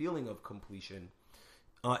of the feeling of completion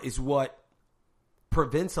is what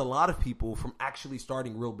prevents a lot of people from actually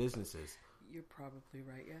starting real businesses. You're probably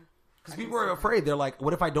right, yeah. Because people are afraid. They're like,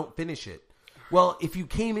 what if I don't finish it? Well, if you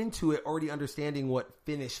came into it already understanding what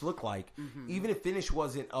finish looked like, even if finish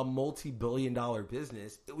wasn't a multi-billion-dollar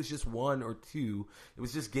business, it was just one or two. It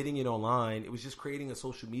was just getting it online. It was just creating a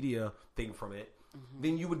social media thing from it.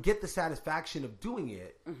 Then you would get the satisfaction of doing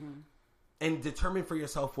it and determine for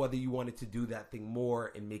yourself whether you wanted to do that thing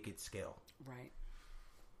more and make it scale. Right.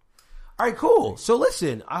 All right, cool. So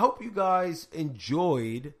listen, I hope you guys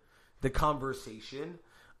enjoyed the conversation.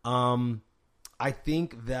 I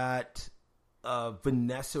think that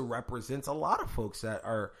Vanessa represents a lot of folks that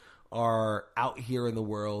are out here in the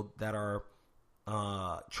world that are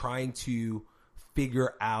trying to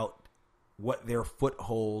figure out what their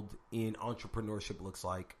foothold in entrepreneurship looks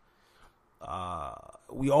like.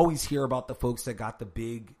 We always hear about the folks that got the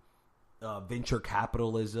big venture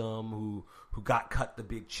capitalism, who got cut the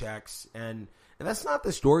big checks, and that's not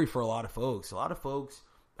the story for a lot of folks. A lot of folks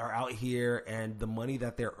are out here, and the money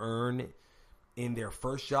that they earn in their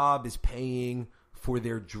first job is paying for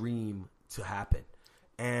their dream to happen,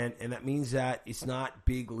 and that means that it's not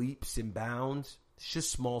big leaps and bounds. It's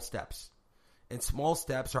just small steps. And small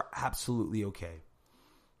steps are absolutely okay.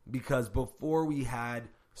 Because before we had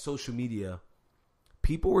social media,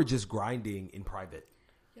 people were just grinding in private.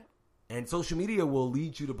 Yeah. And social media will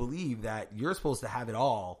lead you to believe that you're supposed to have it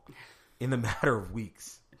all in the matter of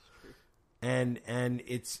weeks. And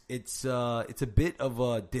it's a bit of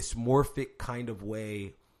a dysmorphic kind of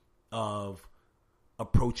way of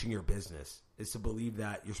approaching your business. Is to believe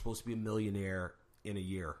that you're supposed to be a millionaire in a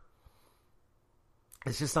year.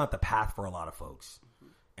 It's just not the path for a lot of folks.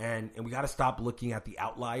 And we got to stop looking at the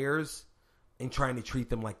outliers and trying to treat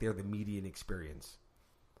them like they're the median experience.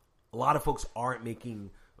 A lot of folks aren't making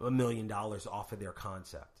 $1 million off of their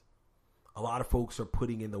concept. A lot of folks are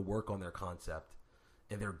putting in the work on their concept,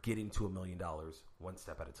 and they're getting to $1 million one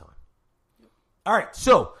step at a time. All right.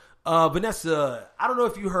 So, Vanessa, I don't know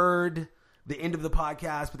if you heard the end of the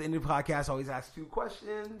podcast, but the end of the podcast always asks 2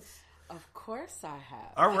 questions. Of course I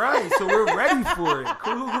have. All right, so we're ready for it.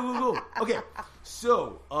 Cool. Okay,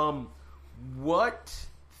 so what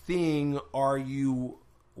thing are you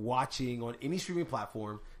watching on any streaming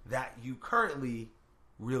platform that you currently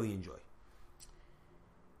really enjoy?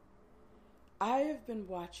 I have been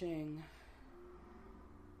watching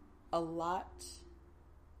a lot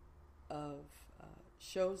of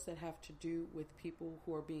shows that have to do with people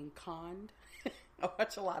who are being conned. I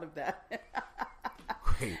watch a lot of that.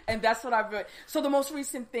 Great. And that's what I've been. So the most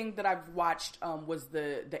recent thing that I've watched was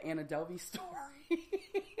the Anna Delvey story.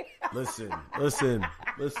 Listen.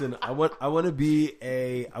 I want to be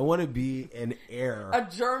an heir. A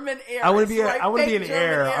German heir. I want to be an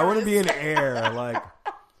heir. I want to be an heir. Like,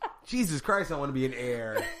 Jesus Christ, I want to be an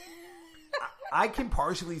heir. I can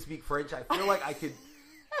partially speak French. I feel like I could.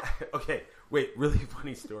 Okay, wait. Really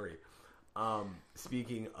funny story.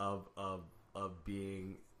 Speaking of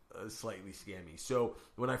being slightly scammy. So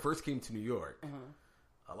when I first came to New York,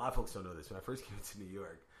 a lot of folks don't know this. When I first came to New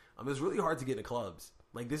York, it was really hard to get into clubs.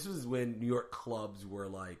 Like, this was when New York clubs were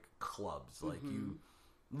like clubs. Like, you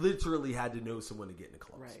literally had to know someone to get into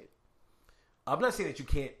clubs. Right. I'm not saying that you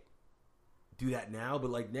can't do that now,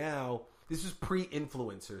 but like now, this was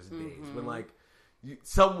pre-influencers days when like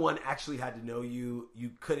someone actually had to know you.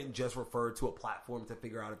 You couldn't just refer to a platform to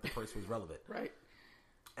figure out if the person was relevant. Right.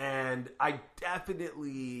 And I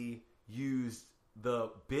definitely used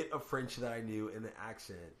the bit of French that I knew and the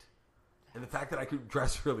accent and the fact that I could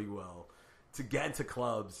dress really well to get into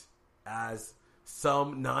clubs as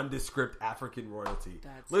some nondescript African royalty.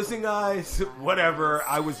 That's Listen, guys, whatever.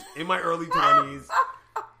 I was in my early 20s.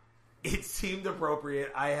 It seemed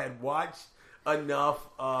appropriate. I had watched enough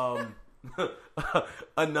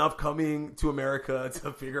enough Coming to America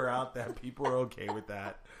to figure out that people are okay with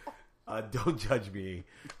that. Don't judge me.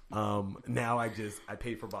 Now I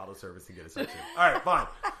paid for bottle service to get a section. All right, fine.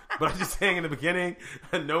 But I'm just saying in the beginning,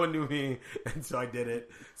 no one knew me, and so I did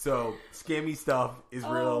it. So scammy stuff is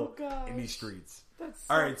real in these streets. That's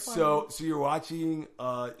so all right, funny. So you're watching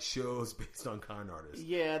shows based on con artists.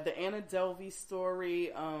 Yeah, the Anna Delvey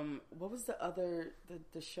story. What was the other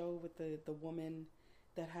the show with the woman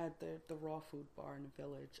that had the raw food bar in the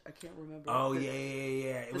village? I can't remember. Oh, yeah.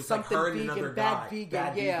 It was something like her vegan, and another bad guy. vegan,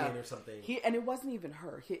 bad yeah. vegan or something. And it wasn't even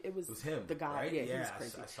her. It was him, the guy. Right? Yeah, he was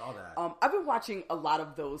crazy. I saw that. I've been watching a lot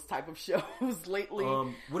of those type of shows lately.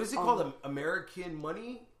 What is it called? American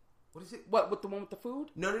Money? What is it? What, with the one with the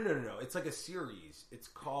food? No. It's like a series. It's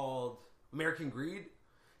called American Greed.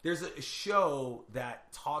 There's a show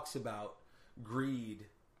that talks about greed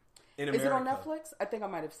in America. Is it on Netflix? I think I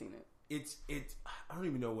might have seen it. It's. I don't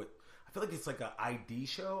even know what. I feel like it's like an ID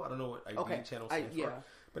show. I don't know what ID channel stands for.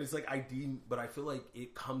 But it's like ID, but I feel like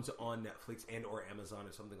it comes on Netflix and or Amazon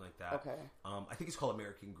or something like that. Okay. I think it's called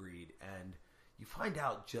American Greed. And you find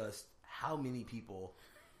out just how many people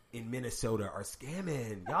in Minnesota are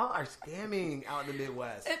scamming. Y'all are scamming out in the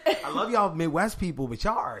Midwest. I love y'all Midwest people, but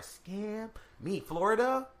y'all are scam. Me,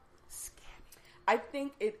 Florida, scamming. I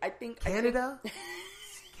think Canada.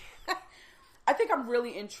 I think I'm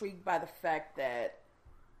really intrigued by the fact that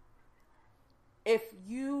if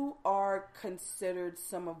you are considered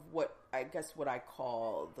some of what I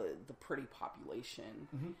call the pretty population,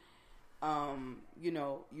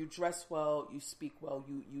 you dress well, you speak well,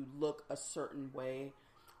 you look a certain way,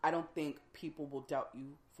 I don't think people will doubt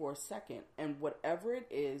you for a second. And whatever it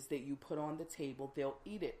is that you put on the table, they'll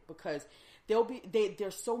eat it because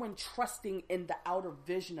they're so entrusting in the outer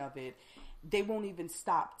vision of it. They won't even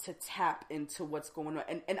stop to tap into what's going on.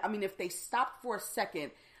 And I mean, if they stopped for a second,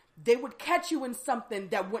 they would catch you in something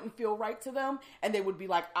that wouldn't feel right to them, and they would be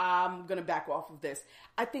like, I'm going to back off of this.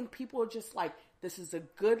 I think people are just like, this is a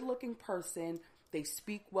good-looking person. They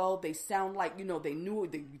speak well. They sound like, they knew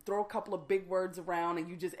it. You throw a couple of big words around, and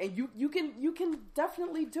you can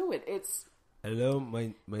definitely do it. Hello,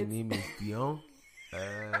 my name is Dion.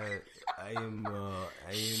 I am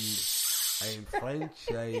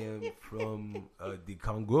French. I am from the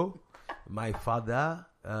Congo. My father,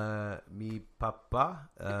 me papa,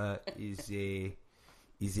 is a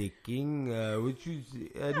king. Which is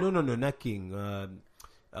no, not king.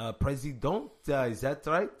 President. Is that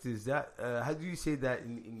right? Is that how do you say that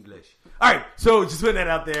in English? All right. So just putting that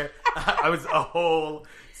out there. I was a whole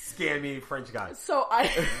scammy French guy. So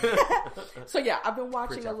yeah, I've been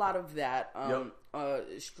watching a lot of that.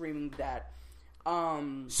 Streaming that.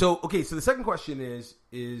 So the second question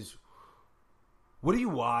is. What do you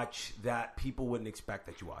watch that people wouldn't expect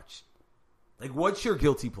that you watch? Like, what's your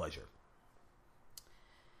guilty pleasure?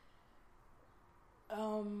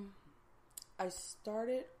 I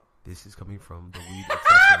started... This is coming from the weed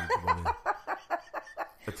accessory woman.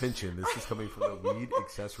 Attention, this is coming from the weed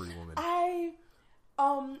accessory woman.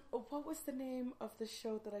 What was the name of the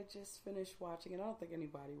show that I just finished watching? And I don't think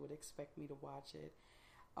anybody would expect me to watch it.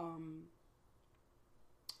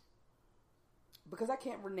 Because I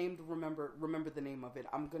can't remember the name of it,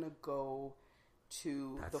 I'm gonna go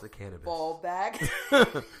to the cannabis fallback.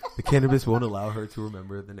 The cannabis won't allow her to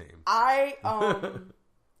remember the name.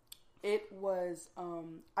 It was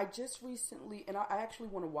I just recently, and I actually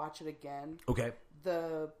want to watch it again. Okay.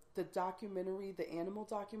 The documentary, the animal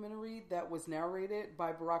documentary that was narrated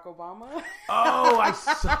by Barack Obama. Oh, I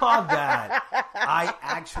saw that. I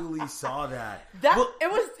actually saw that.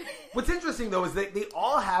 It was. What's interesting though is that they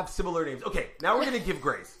all have similar names. Okay, now we're gonna give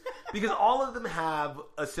grace because all of them have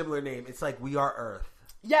a similar name. It's like We Are Earth.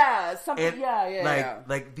 Yeah, something. And yeah.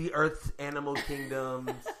 Like the Earth's animal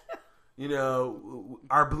kingdoms.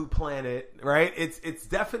 Our blue planet. Right? It's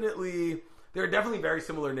definitely there are definitely very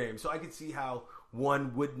similar names. So I could see how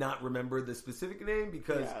one would not remember the specific name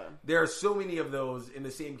because there are so many of those in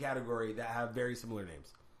the same category that have very similar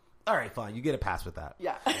names. All right, fine. You get a pass with that.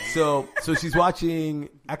 Yeah. So she's watching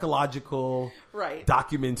ecological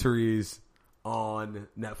documentaries on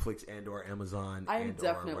Netflix and or Amazon. I am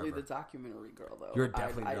definitely the documentary girl, though. You're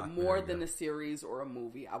definitely the documentary more girl. Than a series or a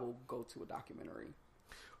movie. I will go to a documentary.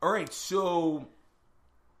 All right, so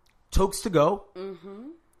Tokes to Go,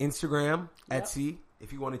 Instagram, Etsy,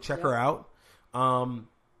 if you want to check her out.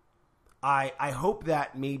 I hope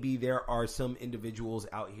that maybe there are some individuals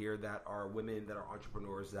out here that are women that are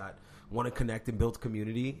entrepreneurs that want to connect and build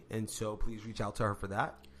community. And so please reach out to her for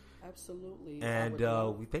that. Absolutely. And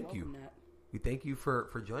we thank you. That. We thank you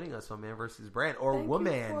for joining us on Man vs. Brand or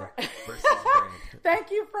Woman versus Brand.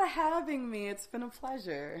 Thank you for having me. It's been a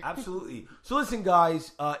pleasure. Absolutely. So listen,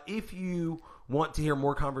 guys, if you want to hear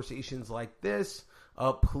more conversations like this,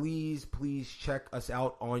 please check us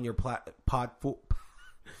out on your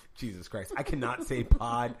Jesus Christ. I cannot say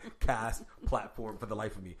podcast platform for the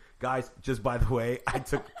life of me. Guys, just by the way, I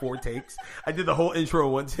took 4 takes. I did the whole intro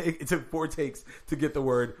in 1 take. It took 4 takes to get the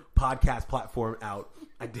word podcast platform out.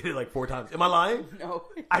 I did it like 4 times. Am I lying? No.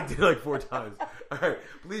 I did it like 4 times. All right.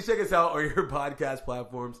 Please check us out on your podcast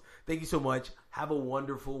platforms. Thank you so much. Have a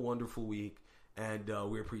wonderful, wonderful week. And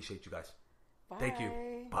we appreciate you guys. Bye. Thank you.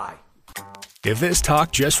 Bye. If this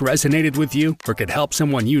talk just resonated with you or could help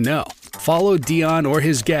someone you know, follow Dion or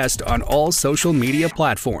his guest on all social media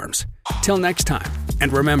platforms. Till next time.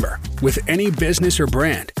 And remember, with any business or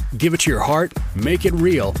brand, give it your heart, make it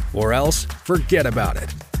real, or else forget about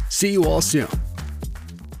it. See you all soon.